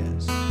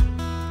 yes.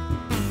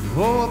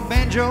 Oh, a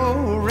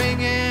banjo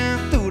ringing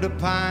through the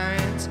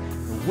pines,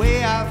 the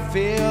way I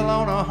feel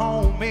on a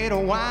homemade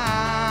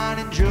wine,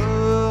 and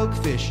jug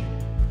fishing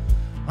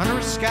under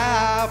a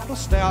sky full of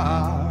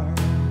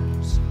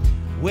stars.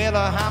 Well,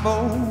 I'm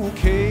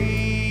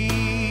okay.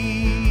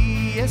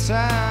 Yes,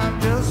 I'm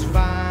just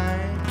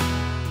fine.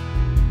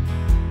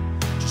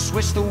 Just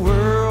wish the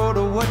world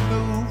would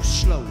move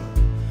slower,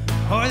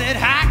 or that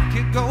I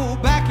could go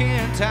back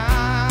in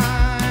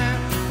time.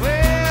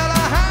 Well,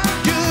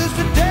 I'm just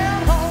a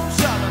down-home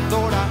Southern,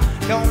 Lord, I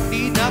don't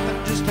need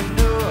nothing, just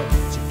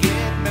enough to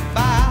get me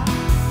by.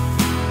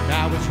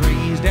 I was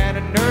raised at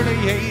an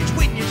early age.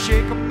 When you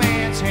shake a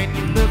man's hand,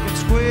 you look him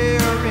square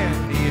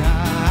in the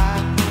eye.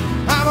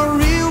 I'm a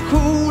real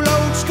cool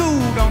old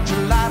school, don't you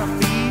lie to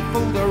me,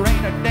 fool. There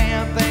ain't a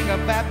damn thing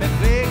about me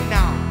big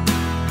now.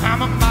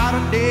 I'm a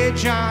modern day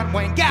John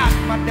Wayne, got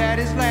my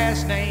daddy's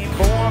last name,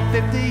 born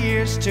 50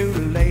 years too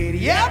late.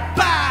 Yep,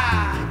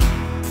 bye.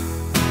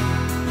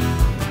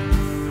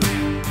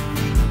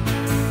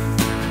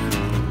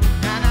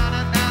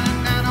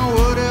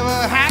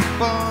 Whatever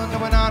happened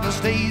to an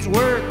honest day's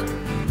work,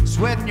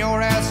 sweating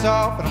your ass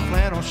off in a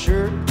flannel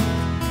shirt.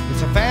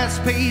 It's a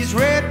fast-paced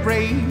red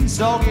race,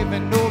 all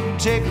giving no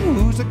take.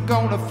 Who's it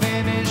gonna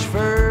finish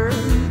first?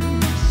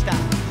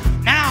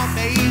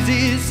 Nowadays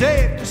it's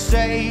safe to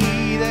say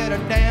that a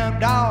damn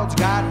dog's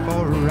got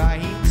more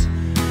rights,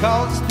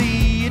 'cause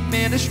the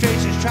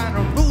administration's trying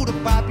to rule the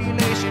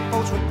population.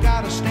 Folks, we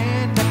gotta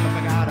stand up and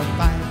we gotta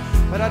fight,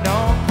 but I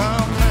don't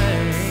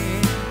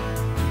complain,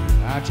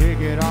 I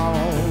take it all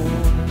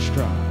in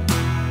stride.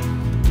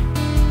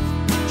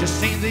 Just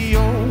seems the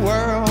old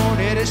world,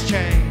 it has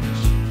changed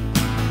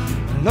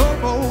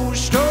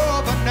almost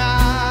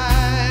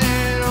overnight.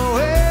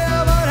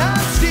 Well, but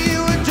I'm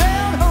still a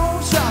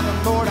down-home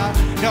Southern, Lord, I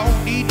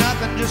don't need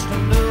nothing, just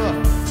enough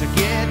to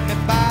get me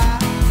by.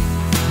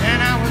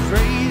 And I was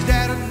raised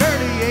at an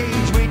early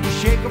age. When you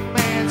shake a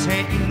man's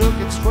hand, you look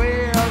it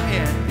square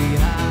in the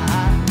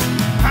eye.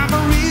 I'm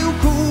a real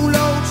cool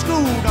old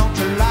school, don't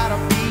you lie to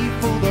me,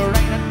 fool. There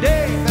ain't a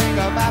damn thing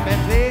about me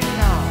big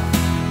now.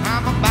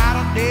 I'm a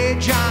modern day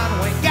John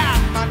Wayne, got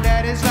my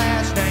daddy's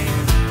last name,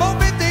 for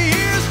 50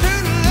 years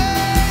too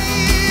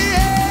late.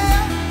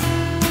 Yeah.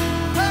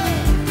 Hey.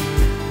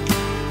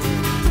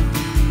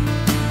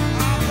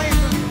 Oh,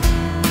 paper.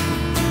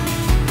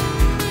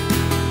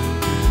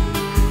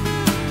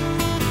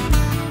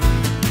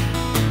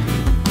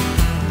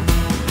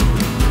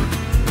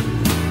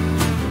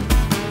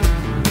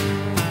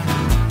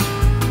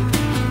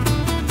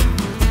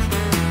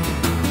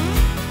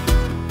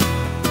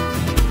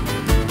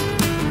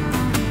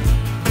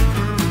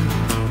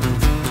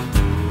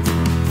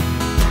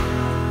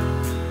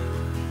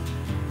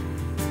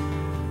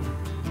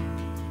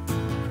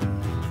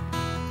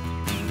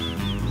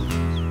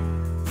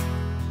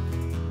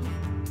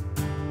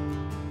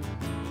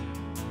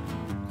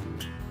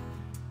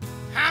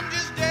 I'm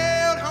just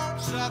down home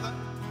Southern,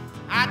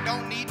 I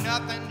don't need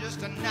nothing,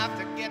 just enough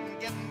to get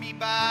me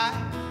by.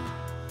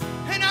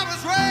 And I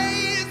was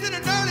raised in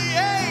an early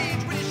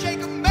age. When you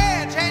shake a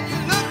man's hand, you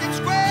look him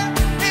square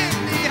in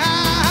the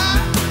eye.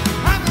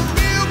 I'm a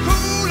real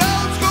cool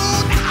old school,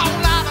 don't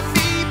lie to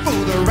me,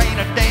 fool. There ain't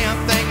a damn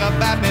thing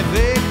about me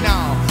big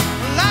now.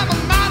 Well, I'm a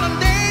modern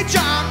day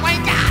John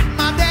Wayne, got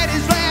my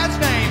daddy's last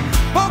name,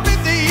 for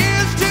 50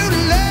 years too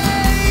late.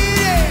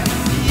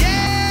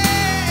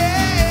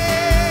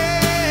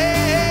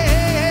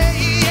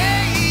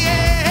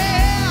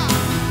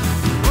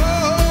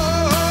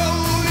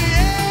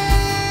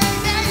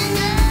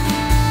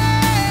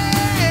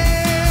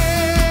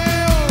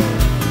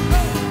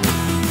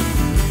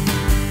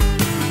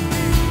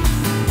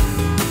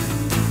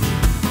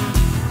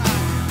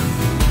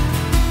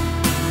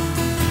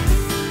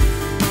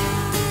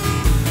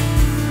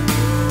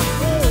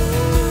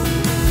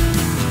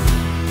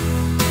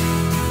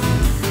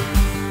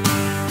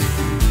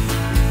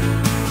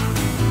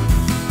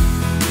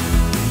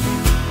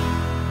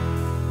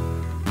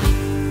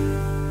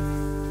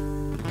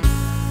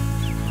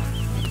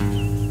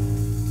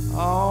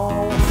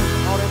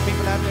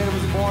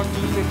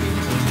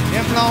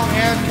 Them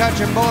long-haired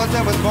country boys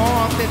that was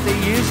born 50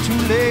 years too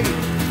late.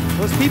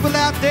 Those people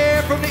out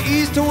there from the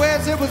east to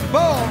west that was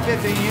born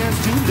 50 years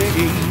too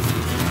late.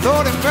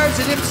 Lord have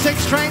mercy, them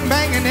six-string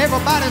banging,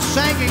 everybody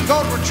singing,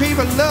 gold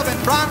retriever loving,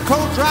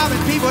 Bronco driving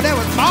people that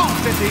was born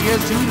 50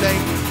 years too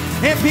late.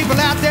 And people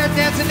out there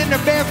dancing in their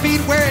bare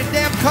feet, wearing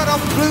damn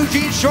cut-off blue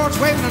jeans shorts,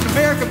 waving an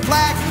American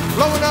flag,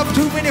 blowing up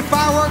too many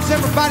fireworks,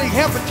 everybody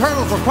helping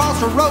turtles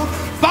across the road,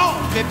 born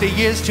 50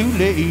 years too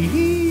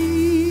late.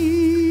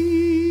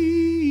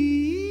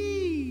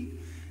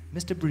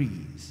 Mr.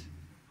 Breeze.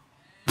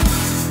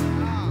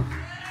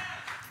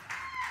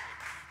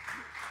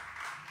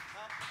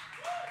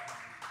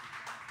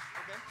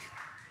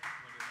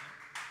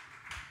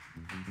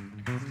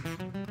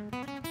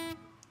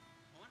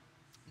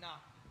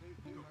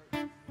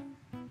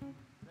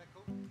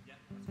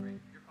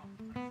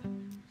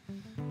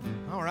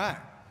 All right,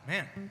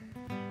 man,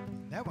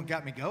 that one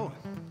got me going.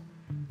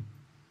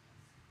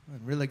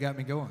 It really got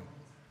me going.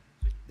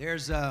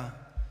 There's a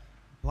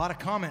lot of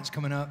comments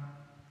coming up.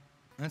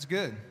 That's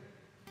good.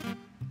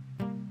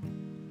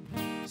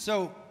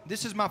 So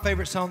this is my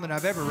favorite song that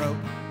I've ever wrote.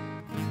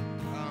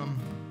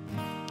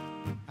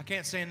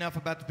 can't say enough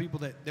about the people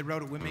that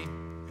wrote it with me.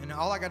 And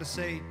all I got to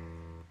say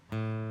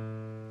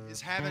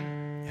is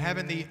having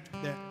the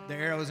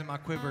arrows in my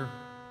quiver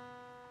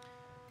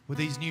with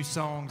these new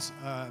songs,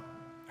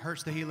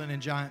 Hurts the Healing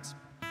and Giants.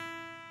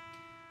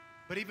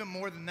 But even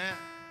more than that,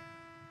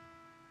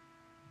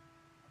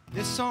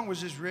 this song was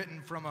just written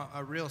from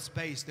a real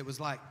space that was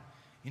like,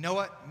 you know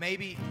what,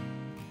 maybe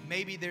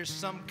there's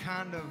some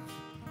kind of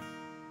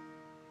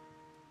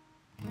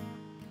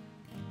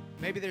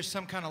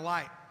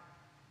light.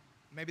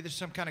 Maybe there's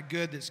some kind of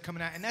good that's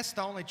coming out. And that's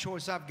the only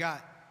choice I've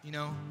got, you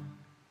know,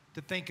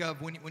 to think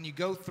of when you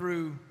go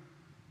through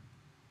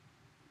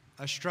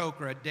a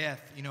stroke or a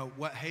death, you know,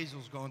 what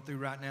Hazel's going through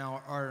right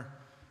now, or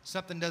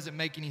something doesn't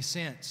make any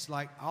sense.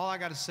 Like, all I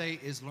got to say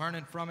is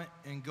learning from it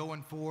and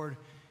going forward.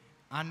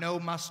 I know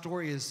my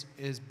story is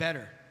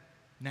better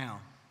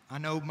now. I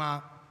know my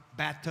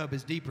bathtub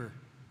is deeper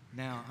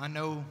now. I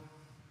know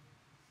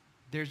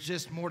there's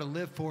just more to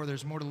live for.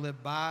 There's more to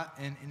live by,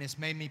 and it's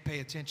made me pay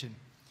attention.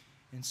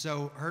 And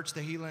so Hurts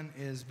the Healing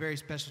is very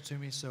special to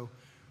me. So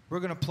we're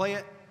going to play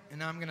it,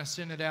 and I'm going to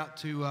send it out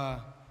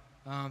to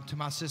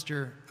my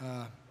sister,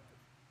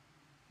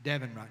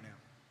 Devin, right now.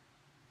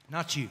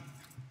 Not you,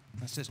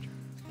 my sister.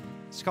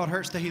 It's called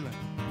Hurts the Healing.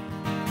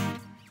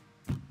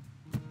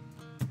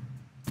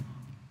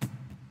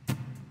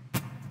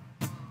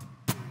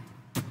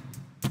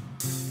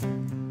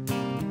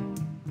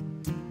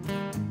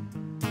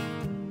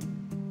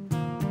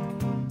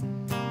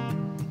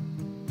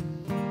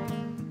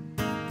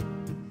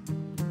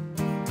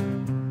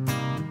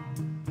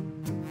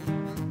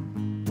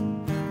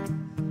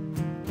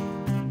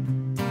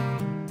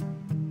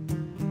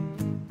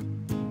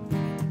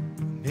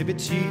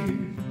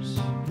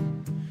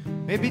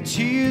 Maybe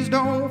tears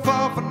don't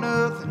fall for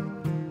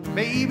nothing.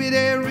 Maybe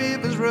there are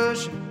rivers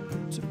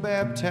rushing to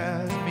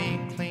baptize me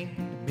clean.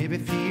 Maybe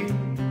fear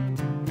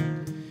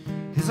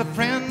is a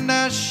friend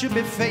I should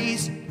be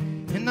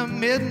facing. In the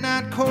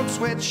midnight cold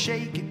sweat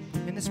shaking,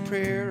 in this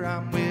prayer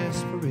I'm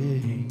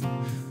whispering,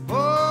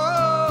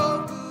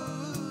 oh,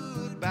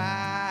 goodbyes.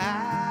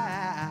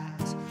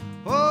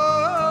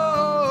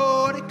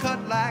 Oh, they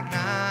cut like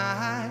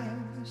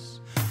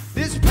knives.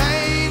 This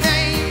pain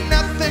ain't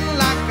nothing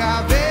like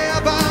I've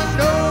ever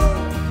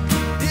known.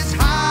 This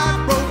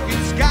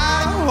heartbroken's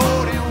got a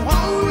hold and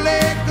won't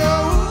let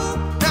go.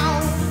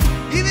 No,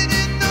 even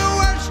in the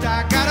worst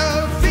I got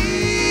a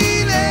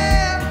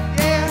feeling,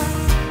 yeah.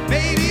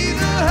 Maybe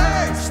the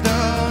hurt's the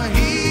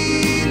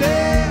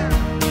healing.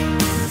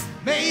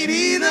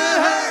 Maybe the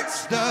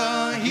hurt's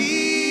the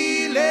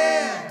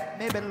healing.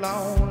 Maybe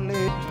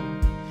lonely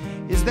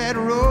is that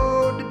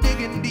road to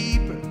digging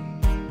deeper.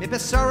 Maybe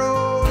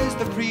sorrow is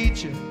the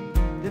preacher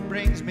that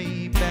brings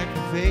me back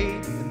to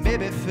faith. And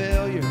maybe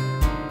failure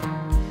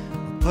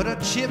put a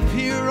chip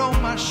here on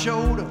my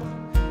shoulder,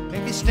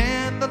 make me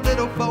stand a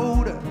little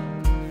bolder.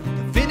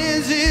 The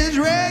finish is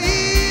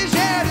raised.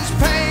 Yeah, this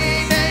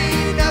pain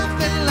ain't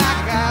nothing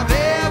like I've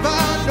ever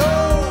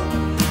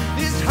known.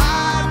 This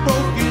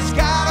heartbroken's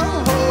got a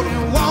hold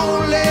and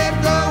won't let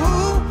go.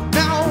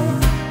 No,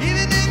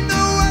 even in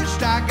the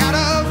worst I got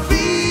a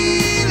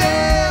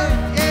feeling,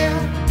 yeah.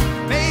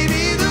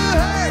 Maybe the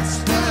hurt's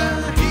the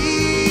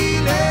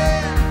healing.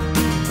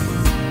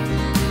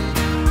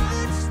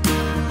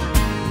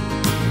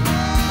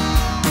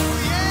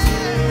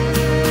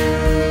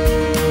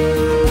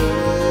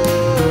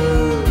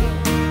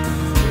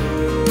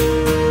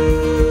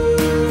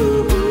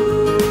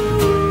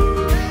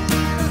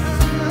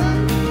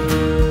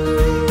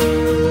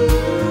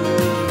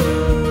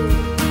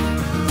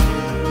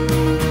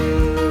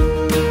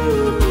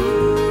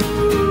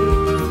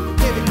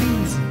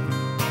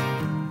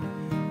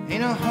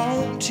 Ain't a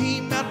home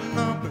team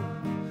outnumbered,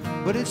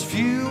 but it's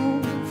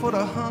fuel for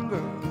the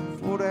hunger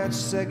for that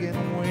second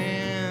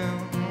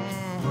wind.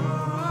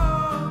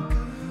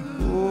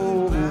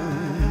 Oh,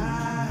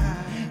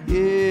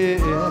 yeah.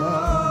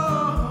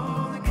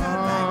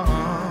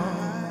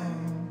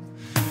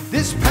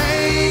 This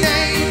pain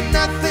ain't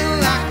nothing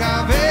like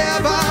I've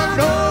ever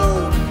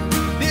known.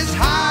 This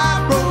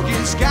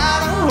heartbroken's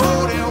got a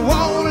hold and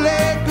won't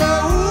let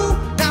go.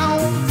 No,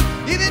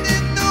 even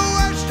in the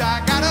worst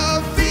I got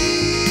a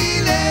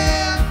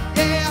feeling,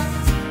 yeah.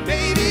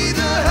 Maybe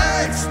the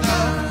hurt's the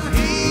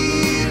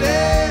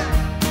healing.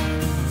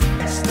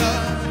 It's the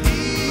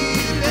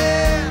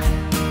healing.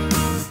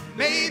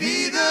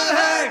 Maybe the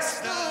hurt's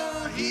the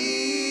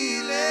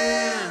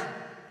healing.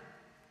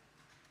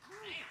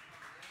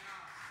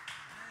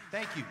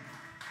 Thank you.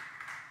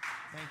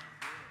 Thank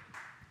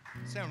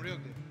you. Sound real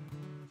good.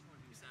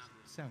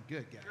 Sound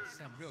good, guys.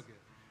 Sound real good.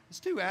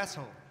 Let's do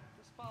asshole.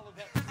 Let's follow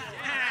that.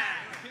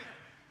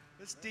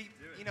 Let's deep.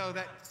 You know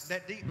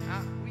that deep.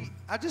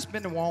 I just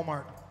been to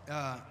Walmart.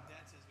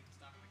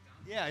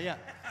 Yeah.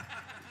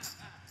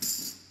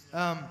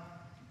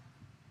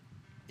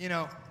 You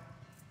know,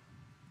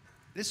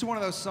 this is one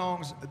of those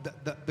songs.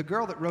 The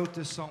girl that wrote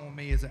this song with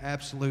me is an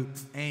absolute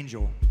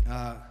angel.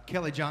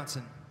 Kelly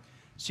Johnson.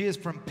 She is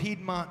from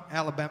Piedmont,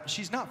 Alabama.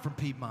 She's not from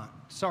Piedmont.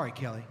 Sorry,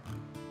 Kelly.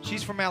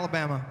 She's from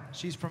Alabama.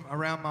 She's from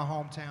around my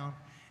hometown.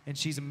 and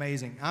she's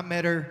amazing. I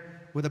met her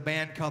with a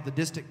band called the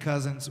Distant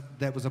Cousins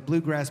that was a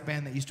bluegrass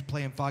band that used to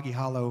play in Foggy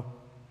Hollow.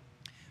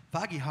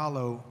 Foggy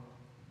Hollow,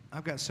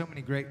 I've got so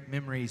many great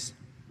memories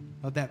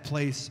of that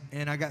place,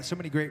 and I got so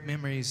many great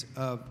memories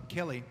of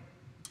Kelly.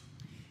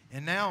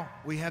 And now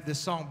we have this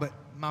song, but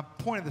my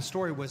point of the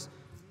story was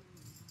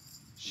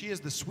she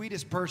is the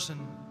sweetest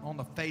person on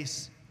the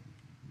face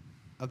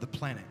of the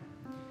planet.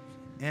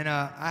 And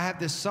I have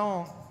this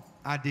song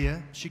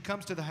idea. She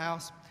comes to the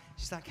house.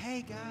 She's like,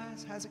 hey,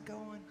 guys, how's it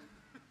going?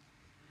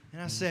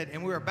 And I said,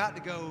 and we were about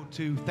to go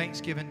to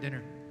Thanksgiving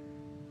dinner.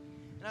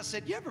 And I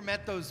said, you ever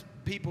met those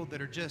people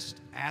that are just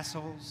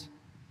assholes,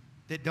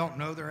 that don't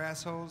know they're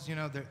assholes? You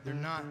know, they're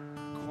not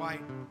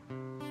quite...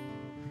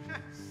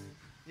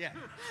 Yeah.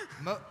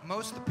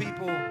 Most of the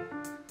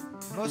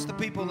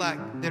people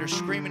like that are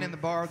screaming in the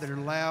bar, that are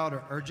loud,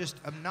 are just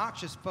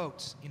obnoxious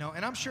folks, you know.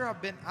 And I'm sure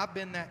I've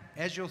been that,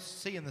 as you'll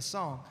see in the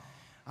song,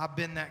 I've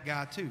been that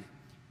guy too.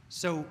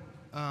 So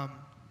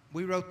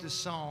we wrote this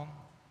song.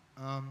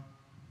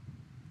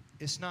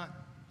 It's not,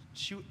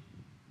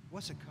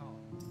 what's it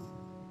called?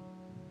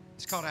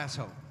 It's called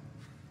Asshole.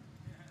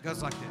 It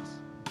goes like this.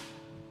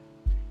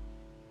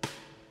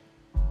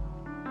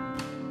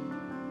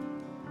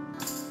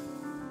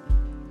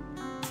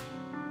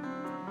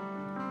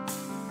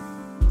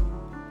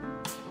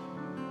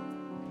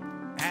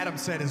 Adam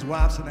said his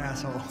wife's an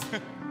asshole.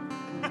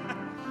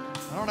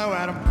 I don't know,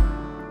 Adam.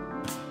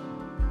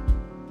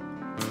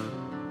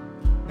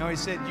 No, he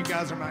said, you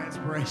guys are my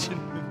inspiration.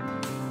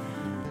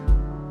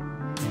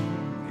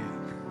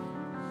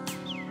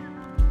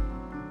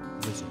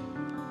 Listen.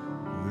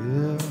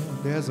 Well,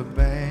 there's a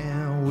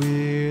man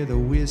with a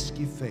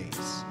whiskey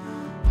face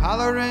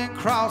hollering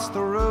across the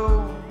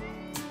road.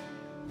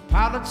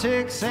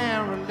 Politics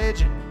and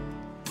religion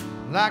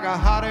like a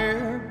hot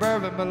air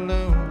bourbon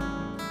balloon.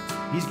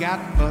 He's got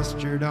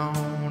mustard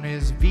on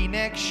his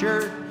V-neck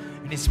shirt,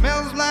 and he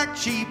smells like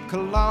cheap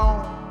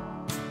cologne.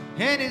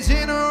 And he's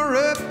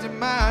interrupting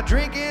my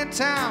drinking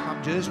time.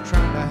 I'm just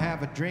trying to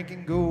have a drink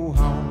and go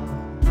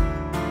home.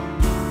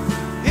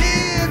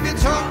 If you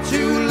talk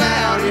too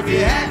loud, if you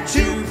act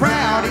too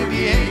proud, if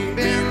you ain't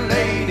been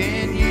laid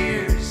in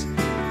years,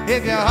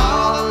 if you're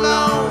all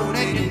alone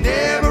and you're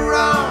never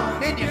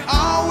wrong, and you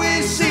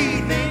always see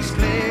things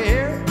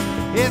clear,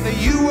 if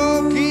you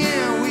walk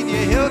in with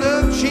your held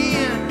up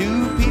chin,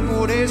 do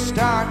people they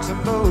start to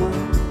move?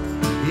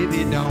 If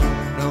you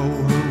don't know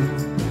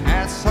who the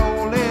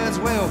asshole is,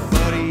 well,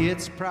 buddy,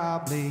 it's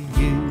probably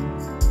you.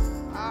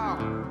 Oh.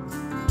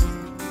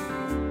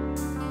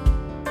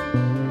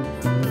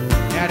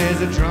 Now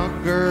there's a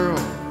drunk girl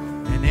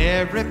in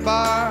every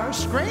bar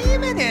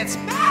screaming, it's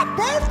my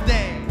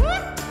birthday.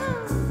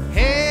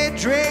 Hey,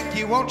 Drake,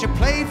 you want to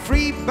play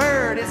free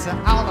bird? It's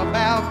all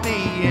about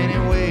me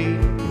anyway.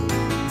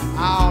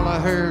 All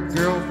of her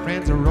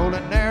girlfriends are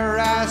rolling their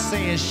eyes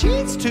saying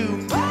she's too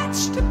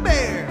much to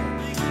bear.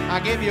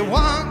 I'll give you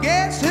one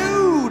guess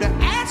who the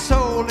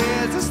asshole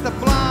is. It's the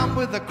blonde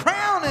with the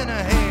crown in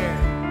her hair.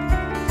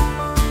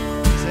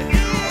 So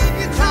if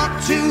you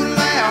talk too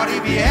loud,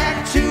 if you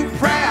act too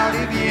proud,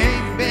 if you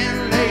ain't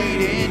been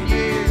laid in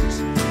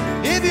years,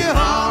 if you're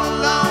all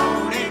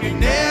alone and you're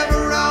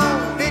never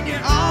wrong, then you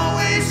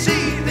always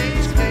see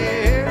things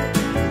clear.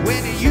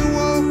 When you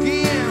walk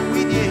in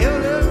with your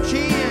held up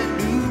chin,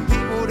 new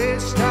people they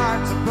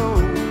start to go.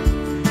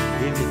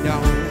 If you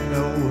don't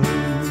know who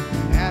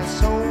the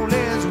asshole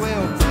is,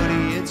 well,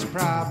 buddy, it's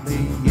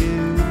probably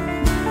you.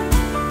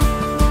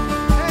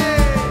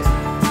 Hey!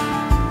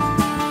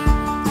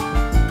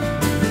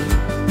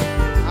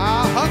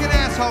 I'll hug an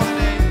asshole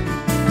today.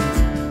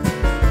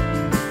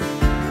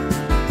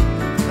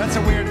 That's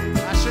a weird, I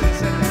should have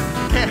said that.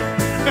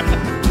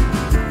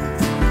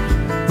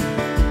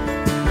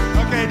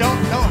 Okay,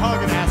 don't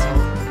hug an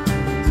asshole.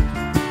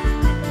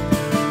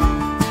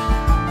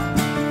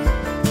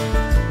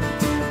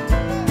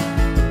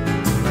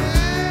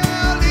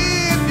 Well,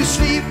 if you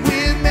sleep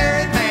with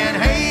married men,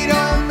 hate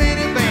on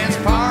minivans,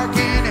 park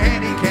in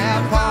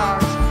handicap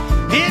cars,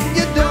 hit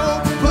your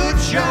door, put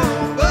your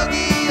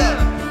buggy up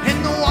in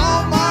the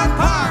Walmart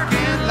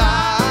parking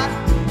lot.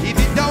 If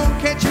you don't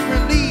catch a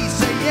release,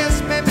 say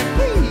yes, ma'am,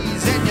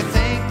 please, and you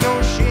think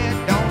your shit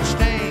don't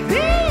stink.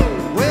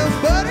 Well,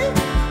 buddy,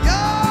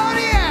 you're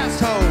the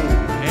asshole,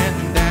 and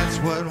that's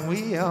what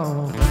we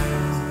all think.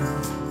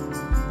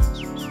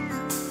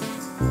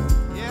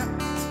 Yeah,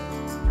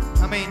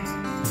 I mean,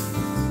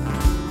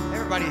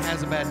 everybody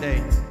has a bad day,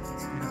 you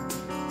know,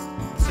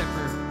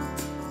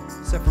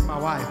 except for my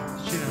wife.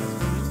 She does.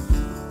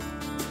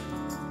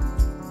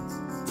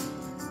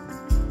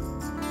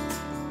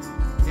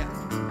 Yeah.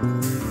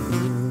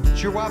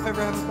 Does your wife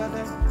ever have a bad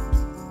day?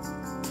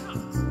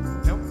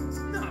 Nope.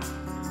 No.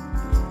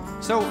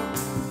 So,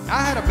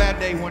 I had a bad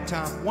day one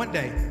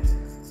day.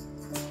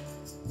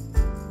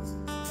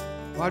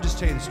 Well, I'll just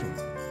tell you the story.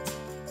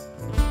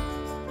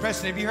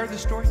 Preston, have you heard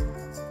this story?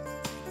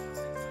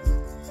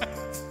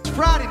 It's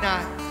Friday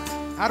night.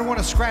 I'd won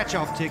a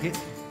scratch-off ticket.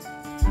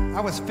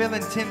 I was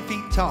feeling 10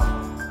 feet tall.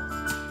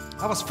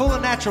 I was full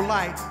of natural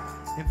light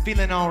and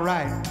feeling all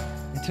right.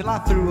 until I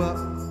threw up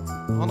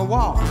on the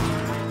wall.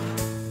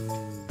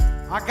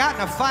 I got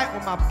in a fight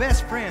with my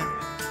best friend,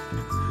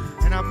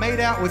 and I made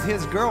out with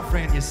his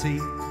girlfriend, you see.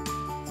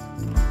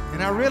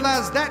 And I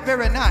realized that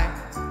very night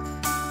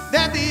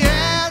that the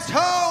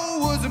asshole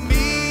was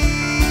me.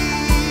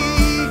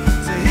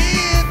 So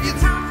if you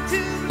talk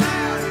too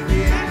loud, if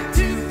you act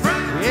too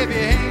proud, if you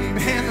ain't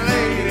been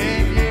late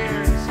in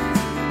years,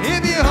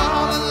 if you're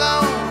all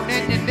alone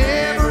and you're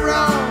never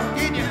wrong,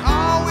 and you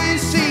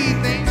always see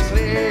things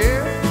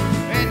clear,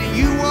 and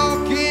you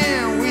walk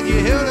in with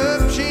your held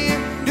up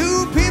chin,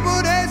 new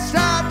people that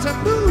start to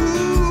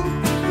move.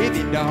 If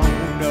you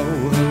don't know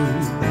who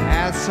the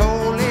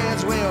asshole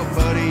is, well,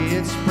 buddy,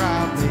 it's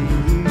probably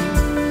you.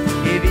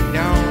 If you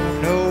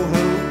don't know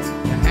who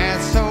the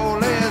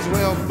asshole is,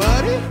 well,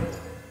 buddy,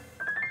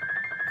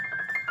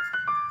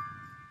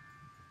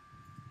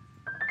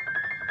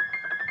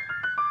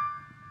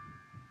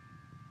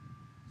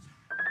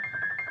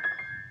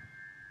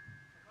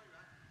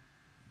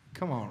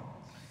 come on.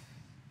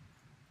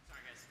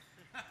 Sorry, guys.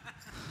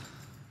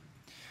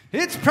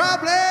 It's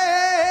probably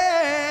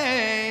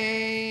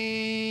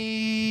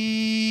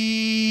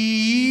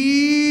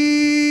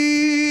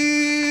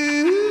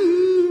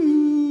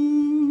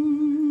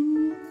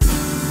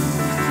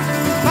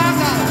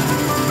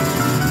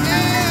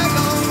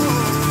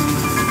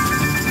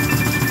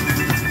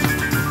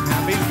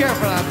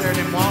careful out there in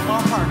them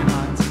Walmart parking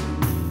lots.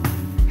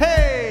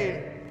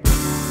 Hey!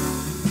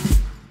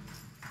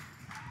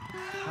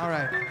 All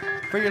right,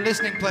 for your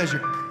listening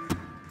pleasure.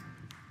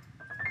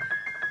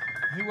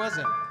 Who was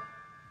it?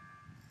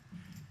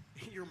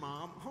 Your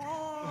mom.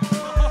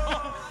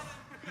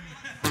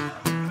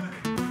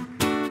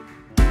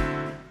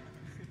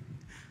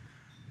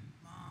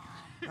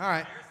 All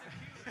right.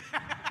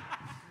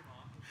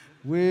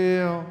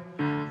 Well,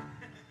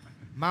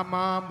 my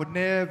mom would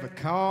never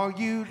call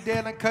you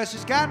Dylan 'cause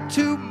she's got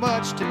too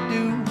much to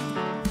do.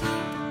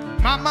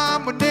 My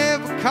mom would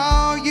never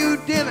call you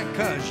Dylan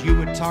 'cause you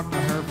would talk to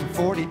her for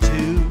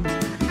 42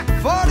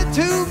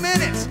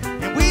 minutes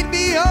and we'd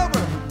be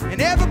over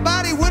and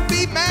everybody would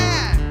be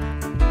mad.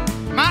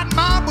 My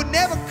mom would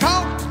never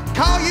call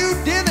you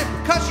Dylan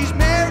 'cause she's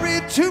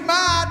married to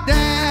my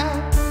dad.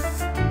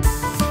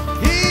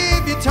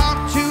 If you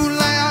talk too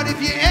loud, if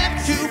you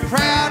act too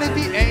proud, if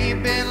you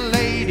ain't been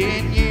late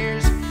in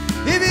years,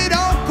 if you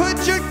don't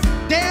put your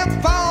damn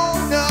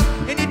phone up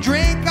and you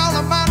drink all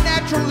of my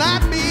natural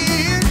light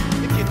beer,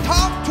 if you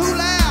talk too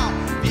loud,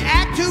 if you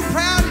act too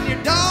proud and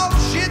your dog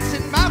shits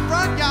in my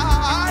front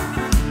yard,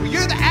 well,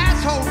 you're the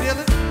asshole,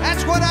 Dylan.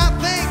 That's what I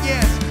think,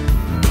 yes.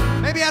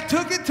 Maybe I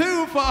took it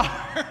too far.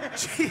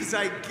 Jeez,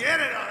 I get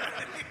it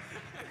already.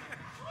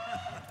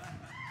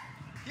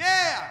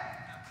 Yeah.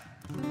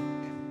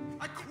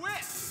 I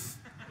quit.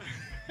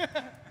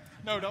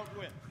 No, don't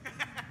quit.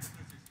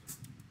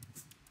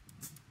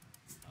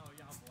 Oh,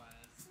 y'all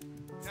blast.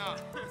 No.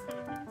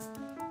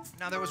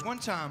 Now, there was one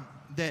time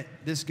that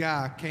this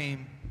guy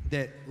came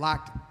that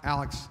liked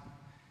Alex,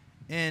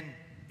 and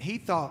he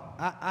thought,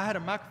 I had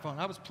a microphone.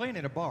 I was playing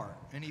at a bar,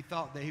 and he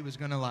thought that he was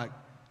going to, like,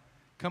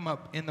 come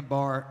up in the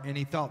bar, and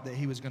he thought that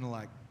he was going to,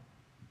 like,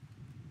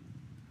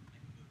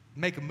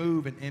 make a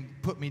move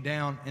and put me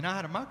down, and I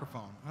had a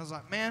microphone. I was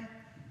like, man,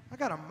 I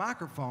got a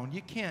microphone.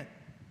 You can't.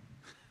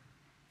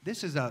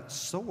 This is a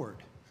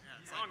sword.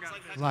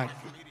 Like,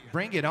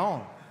 bring it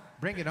on.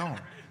 Bring it on.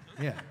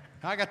 Yeah.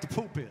 I got the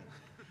pulpit.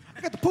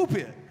 I got the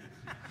pulpit.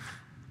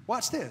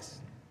 Watch this.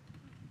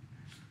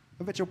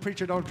 I bet your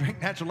preacher don't drink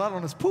natural light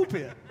on his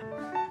pulpit.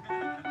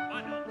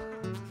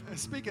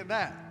 Speaking of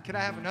that, can I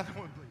have another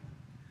one, please?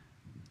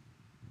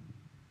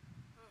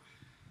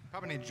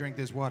 Probably need to drink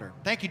this water.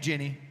 Thank you,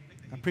 Jenny.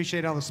 I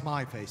appreciate all the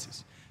smiley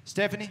faces.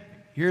 Stephanie,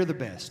 you're the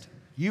best.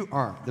 You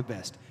are the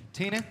best.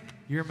 Tina,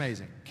 you're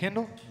amazing.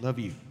 Kendall, love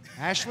you.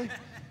 Ashley,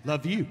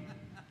 love you.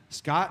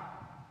 Scott,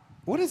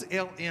 what does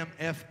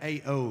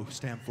LMFAO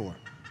stand for?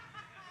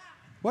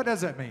 What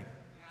does that mean?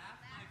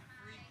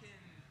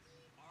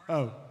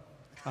 Oh,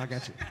 I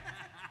got you.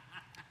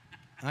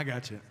 I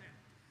got you.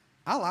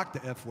 I like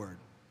the F word.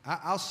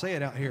 I'll say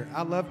it out here.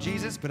 I love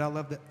Jesus, but I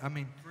love the,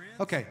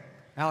 okay.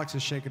 Alex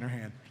is shaking her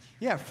hand.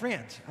 Yeah,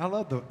 friends. I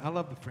love the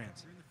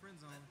friends.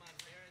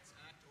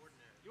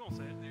 You won't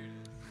say it. There it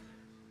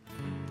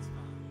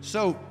is.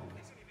 So,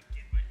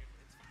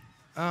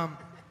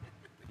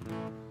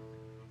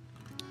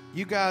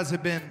 you guys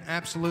have been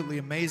absolutely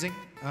amazing.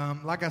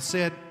 Like I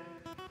said,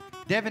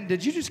 Devin,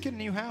 did you just get a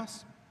new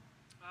house?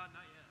 Not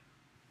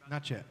yet.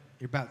 Not yet.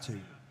 You're about to.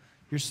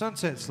 Your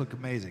sunsets look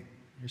amazing.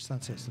 Your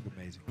sunsets look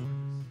amazing.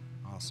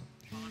 Awesome.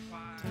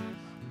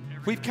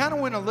 We've kind of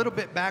went a little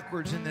bit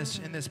backwards in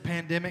this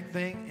pandemic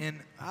thing, and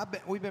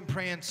we've been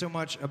praying so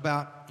much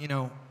about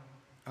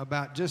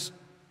about just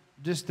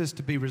this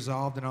to be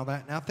resolved and all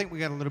that. And I think we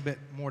got a little bit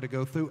more to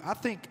go through. I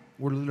think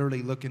we're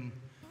literally looking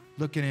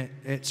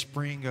at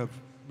spring of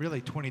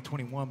really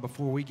 2021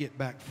 before we get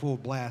back full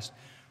blast.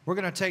 We're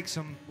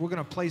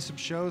gonna play some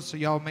shows, so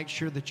y'all make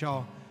sure that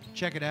y'all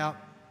check it out,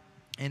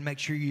 and make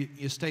sure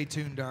you stay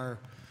tuned to our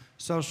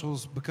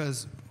socials,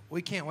 because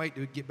we can't wait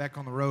to get back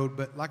on the road.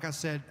 But like I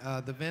said,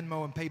 the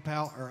Venmo and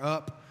PayPal are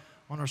up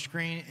on our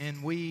screen,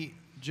 and we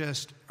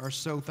just are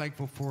so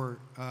thankful for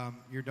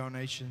your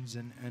donations,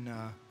 and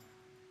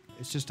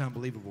it's just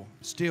unbelievable.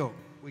 Still,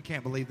 we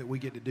can't believe that we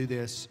get to do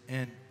this,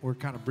 and we're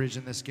kind of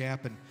bridging this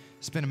gap, and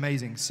it's been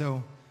amazing.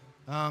 So,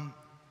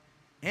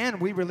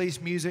 and we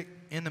release music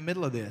in the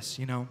middle of this.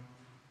 You know,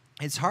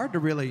 it's hard to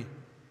really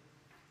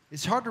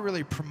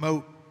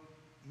promote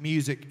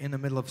music in the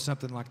middle of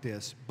something like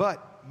this.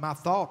 But my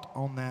thought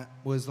on that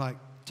was like,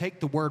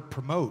 take the word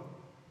promote.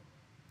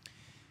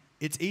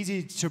 It's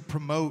easy to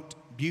promote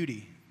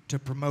beauty, to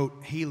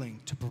promote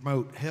healing, to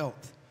promote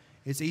health.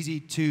 It's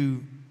easy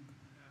to,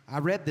 I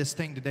read this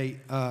thing today.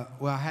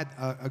 Well, I had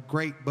a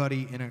great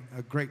buddy and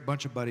a great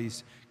bunch of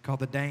buddies called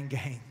the Dang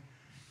Gang.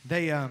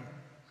 They,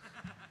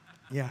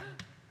 yeah,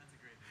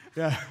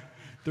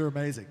 they're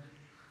amazing.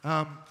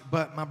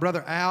 But my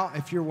brother Al,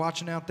 if you're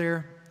watching out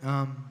there,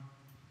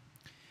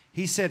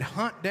 he said,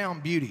 hunt down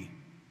beauty.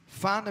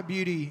 Find the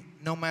beauty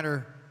no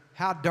matter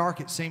how dark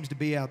it seems to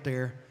be out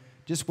there.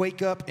 Just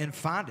wake up and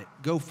find it.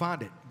 Go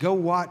find it. Go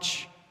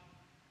watch,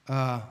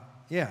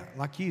 yeah,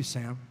 like you,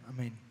 Sam. I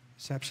mean,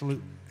 it's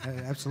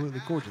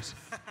absolutely gorgeous.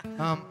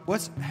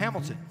 What's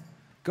Hamilton?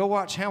 Go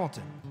watch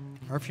Hamilton.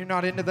 Or if you're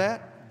not into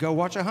that, go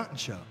watch a hunting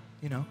show,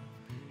 you know.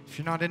 If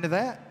you're not into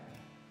that,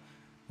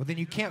 well, then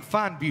you can't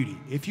find beauty.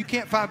 If you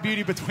can't find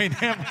beauty between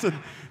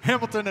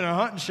Hamilton and a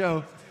hunting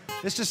show,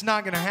 it's just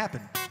not going to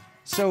happen.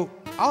 So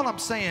all I'm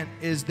saying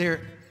is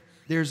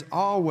there's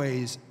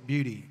always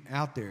beauty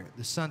out there.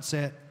 The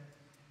sunset,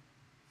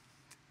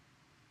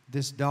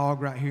 this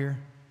dog right here,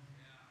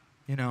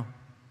 you know,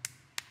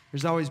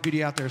 there's always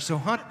beauty out there. So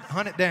hunt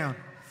it down.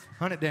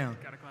 Hunt it down.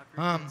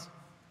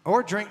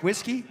 Or drink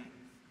whiskey.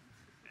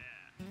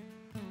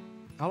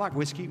 I like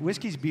whiskey.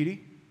 Whiskey's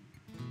beauty.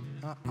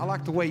 I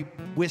like the way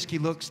whiskey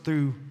looks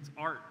through. It's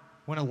art.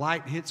 When a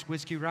light hits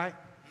whiskey, right?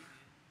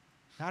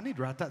 I need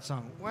to write that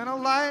song. When a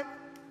light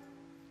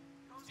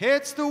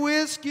hits the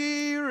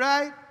whiskey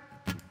right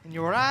in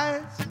your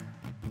eyes,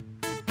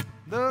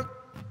 look.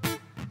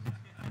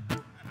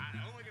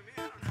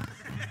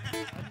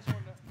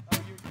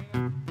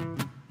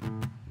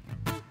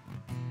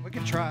 We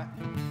can try it.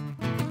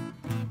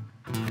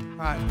 All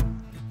right.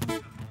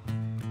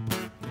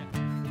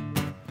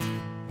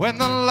 When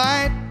the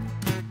light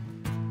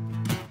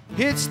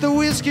hits the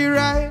whiskey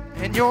right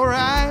and your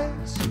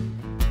eyes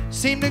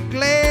seem to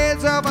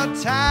glaze over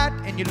tight,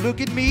 and you look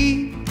at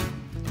me,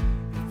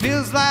 it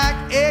feels like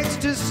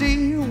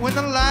ecstasy. When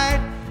the light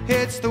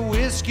hits the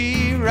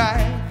whiskey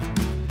right,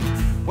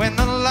 when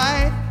the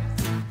light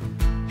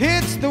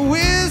hits the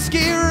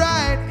whiskey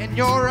right and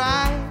your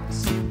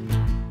eyes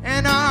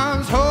and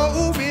arms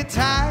hold me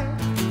tight,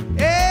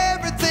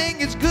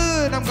 everything is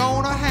good, I'm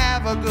gonna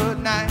have a good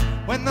night.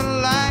 When the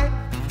light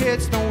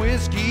hits the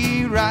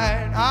whiskey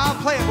right, I'll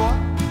play it, boy.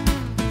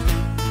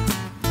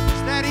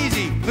 It's that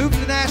easy. Move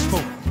to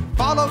Nashville,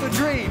 follow the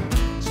dream,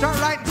 start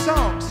writing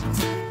songs.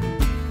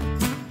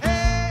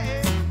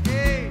 Hey,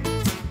 hey.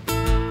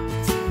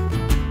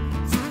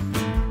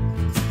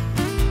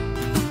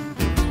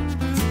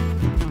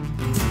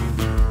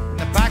 In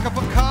the back of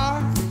a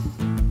car,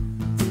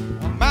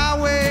 on my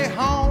way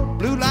home,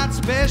 blue light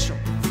special.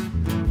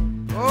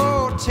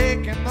 Oh,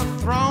 taking the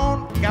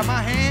throne, got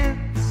my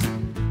hands,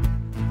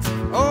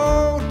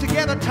 oh,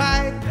 together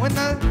tight when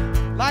the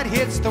light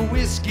hits the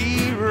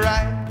whiskey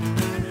right.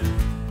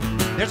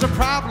 There's a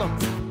problem,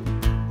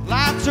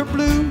 lights are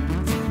blue.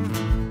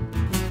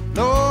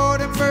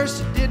 Lord have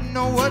mercy, didn't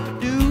know what to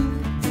do.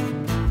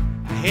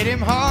 I hit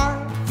him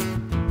hard,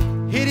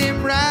 hit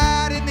him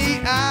right in the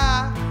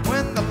eye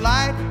when the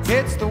light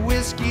hits the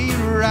whiskey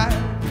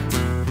right.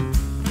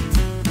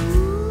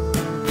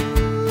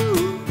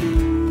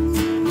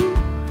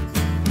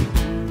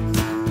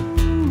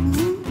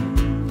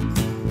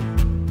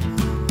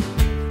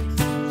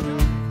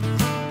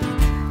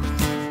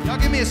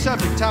 A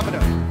subject, top it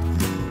up.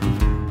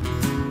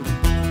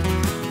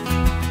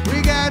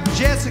 We got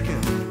Jessica,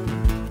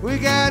 we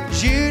got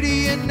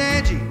Judy and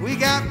Angie, we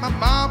got my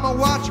mama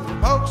watching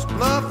from Oaks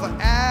Bluff for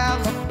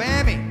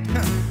Alabama.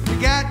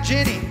 We got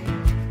Jenny,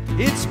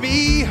 it's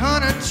me,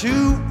 Hunter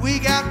too. We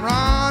got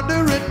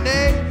Rhonda,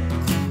 Renee,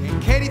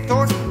 and Katie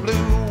Thornton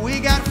Blue.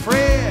 We got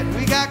Fred,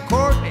 we got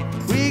Courtney,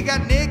 we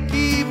got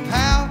Nikki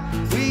Powell,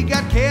 we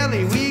got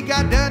Kelly, we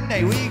got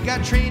Dudney, we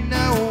got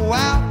Trina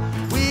Wow.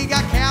 We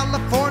got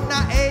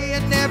California A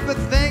and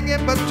everything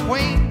in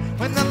between.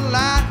 When the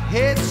light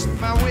hits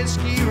my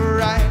whiskey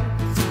right,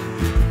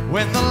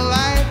 when the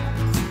light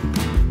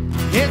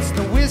hits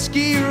the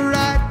whiskey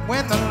right,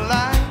 when the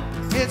light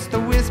hits the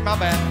whiskey, my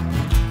bad.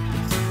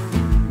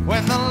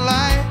 When the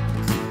light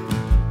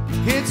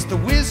hits the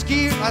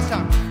whiskey, last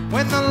time.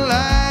 When the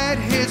light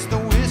hits the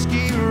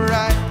whiskey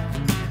right,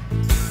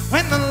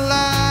 when the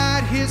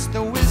light hits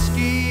the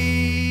whiskey.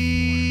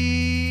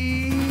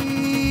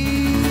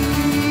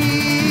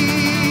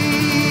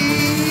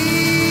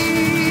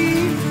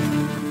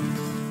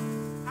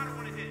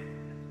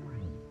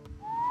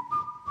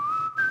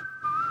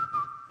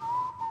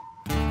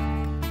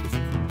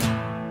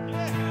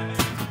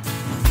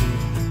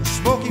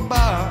 smoky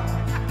bar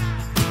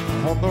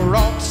on the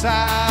wrong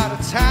side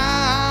of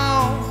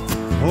town,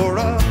 or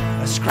a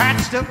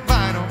scratched up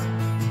vinyl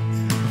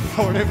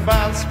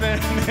 45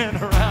 spinning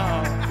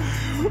around.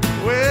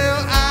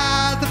 Well,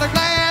 eyes to the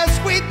glass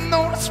waiting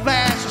on a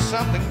splash of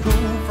something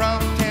cool from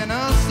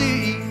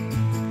Tennessee.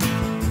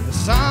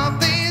 Some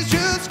things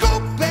just go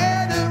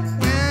better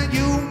when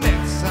you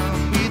mix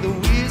some with a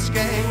whiskey.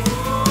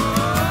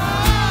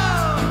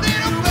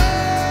 Little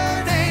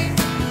bird ain't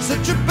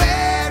such a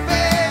bad,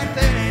 bad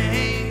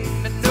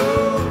thing to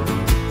know.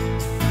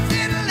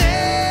 Little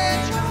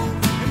angel,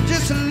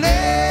 just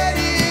let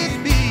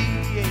it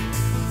be.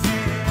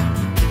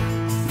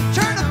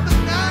 Turn up the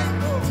night,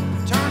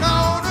 turn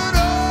on an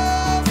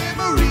old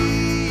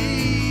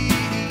memory.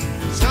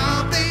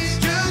 Some things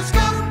just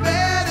go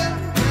better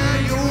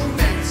when you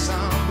mix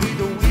some with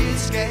a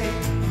whiskey.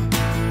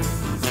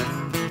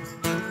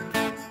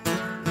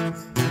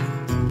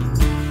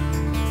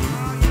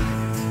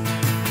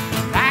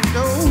 Like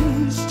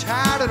those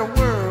tired of the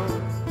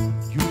world,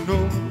 you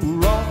know,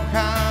 wrong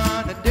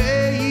kind of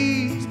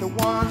days, the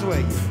ones where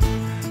you're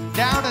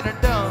down in the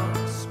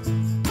dumps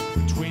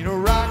between a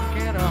rock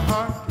and a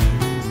hard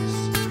place.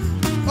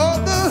 Oh,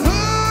 the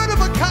hood of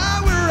a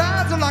car where her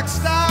eyes are like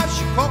stars.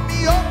 She caught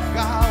me off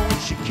guard when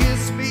she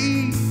kissed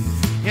me.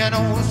 You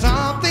know,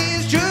 some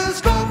things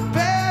just go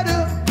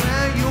better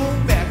when you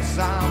mix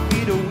some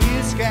with a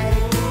whiskey.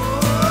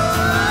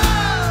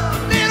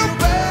 Little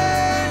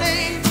bird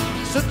ain't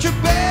such a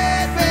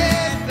bad,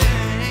 bad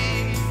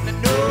thing to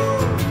know.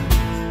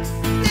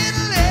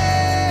 Little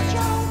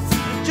angel,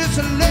 just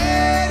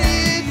let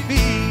it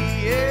be,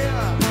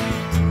 yeah.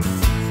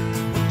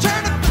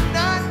 Turn up the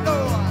night,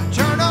 Lord,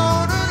 turn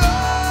on an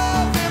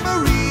old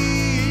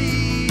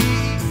memory.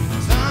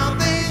 Some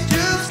things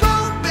just go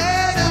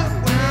better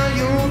when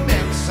you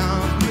mix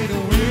some with a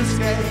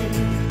whiskey.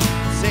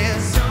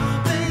 Says some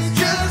things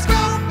just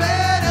go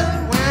better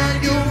when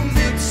you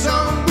mix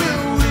some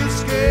with a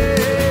whiskey.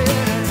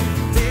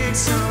 Mix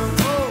some,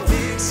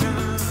 mix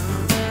some,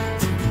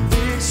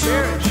 mix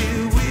some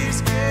with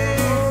whiskey.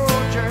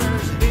 Oh,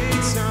 Jersey.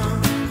 Mix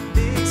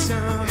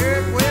some,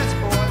 Eric West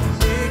boys.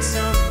 Mix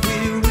some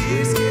with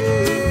whiskey.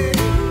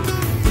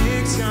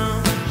 Mix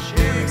some,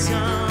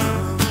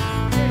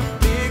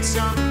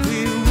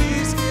 with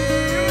whiskey.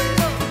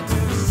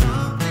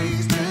 Some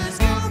things just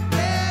go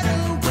better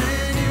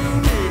when you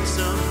mix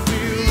some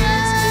with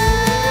whiskey.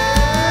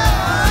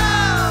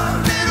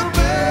 Little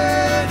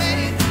bird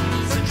ain't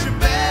such a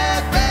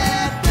bad,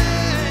 bad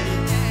thing.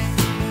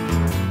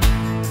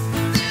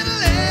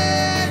 Little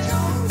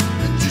angel,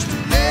 just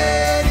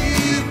let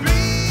it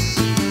be.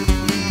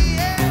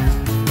 Yeah.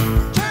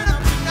 Turn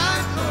up the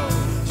night,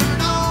 turn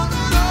on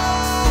an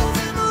old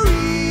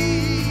memory.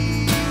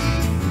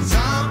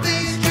 Some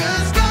things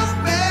just go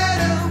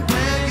better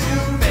when you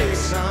mix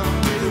some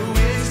with a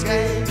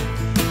whiskey.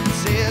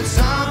 Said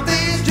some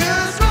things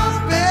just go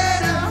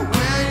better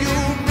when you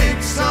mix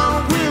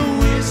some with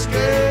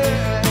whiskey.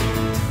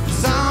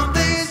 Some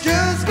things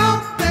just go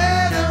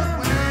better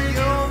when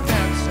you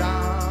mix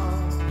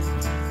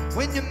some.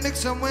 When you mix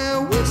some with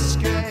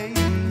whiskey.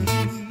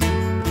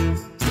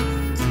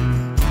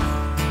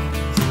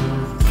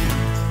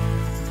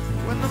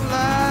 When the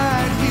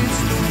light hits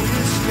the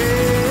whiskey.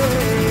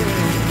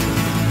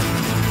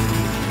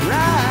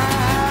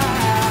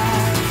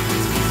 Right.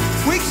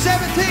 Week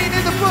 17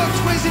 in the books,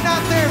 Wednesday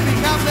Night Therapy.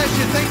 God bless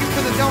you. Thank you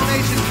for the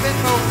donations,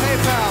 Venmo,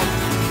 PayPal.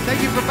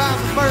 Thank you for buying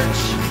the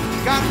merch.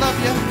 God love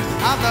you.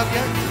 I love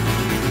you.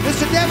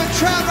 Mr. Devin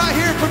Trout right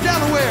here from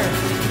Delaware.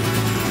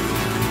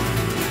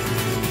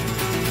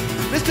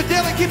 Mr.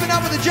 Dylan Keeping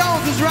Up with the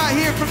Joneses right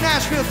here from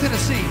Nashville,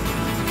 Tennessee.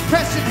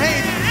 Preston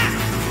Hayden,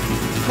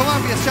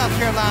 Columbia, South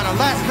Carolina.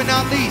 Last but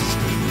not least,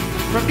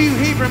 from New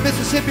Hebron,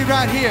 Mississippi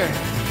right here.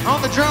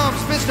 On the drums,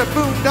 Mr.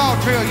 Boone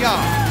Dog Trail, y'all.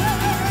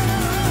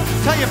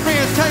 Tell your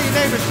friends, tell your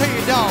neighbors, tell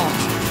your dogs.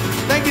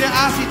 Thank you to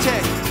Icy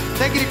Tech.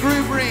 Thank you to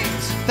Groove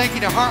Rings. Thank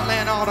you to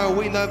Heartland Auto.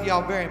 We love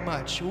y'all very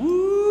much.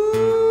 Woo!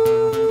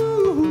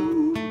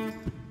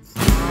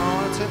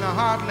 Oh, it's in the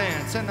heartland.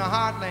 It's in the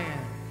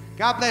heartland.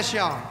 God bless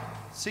y'all.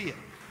 See ya.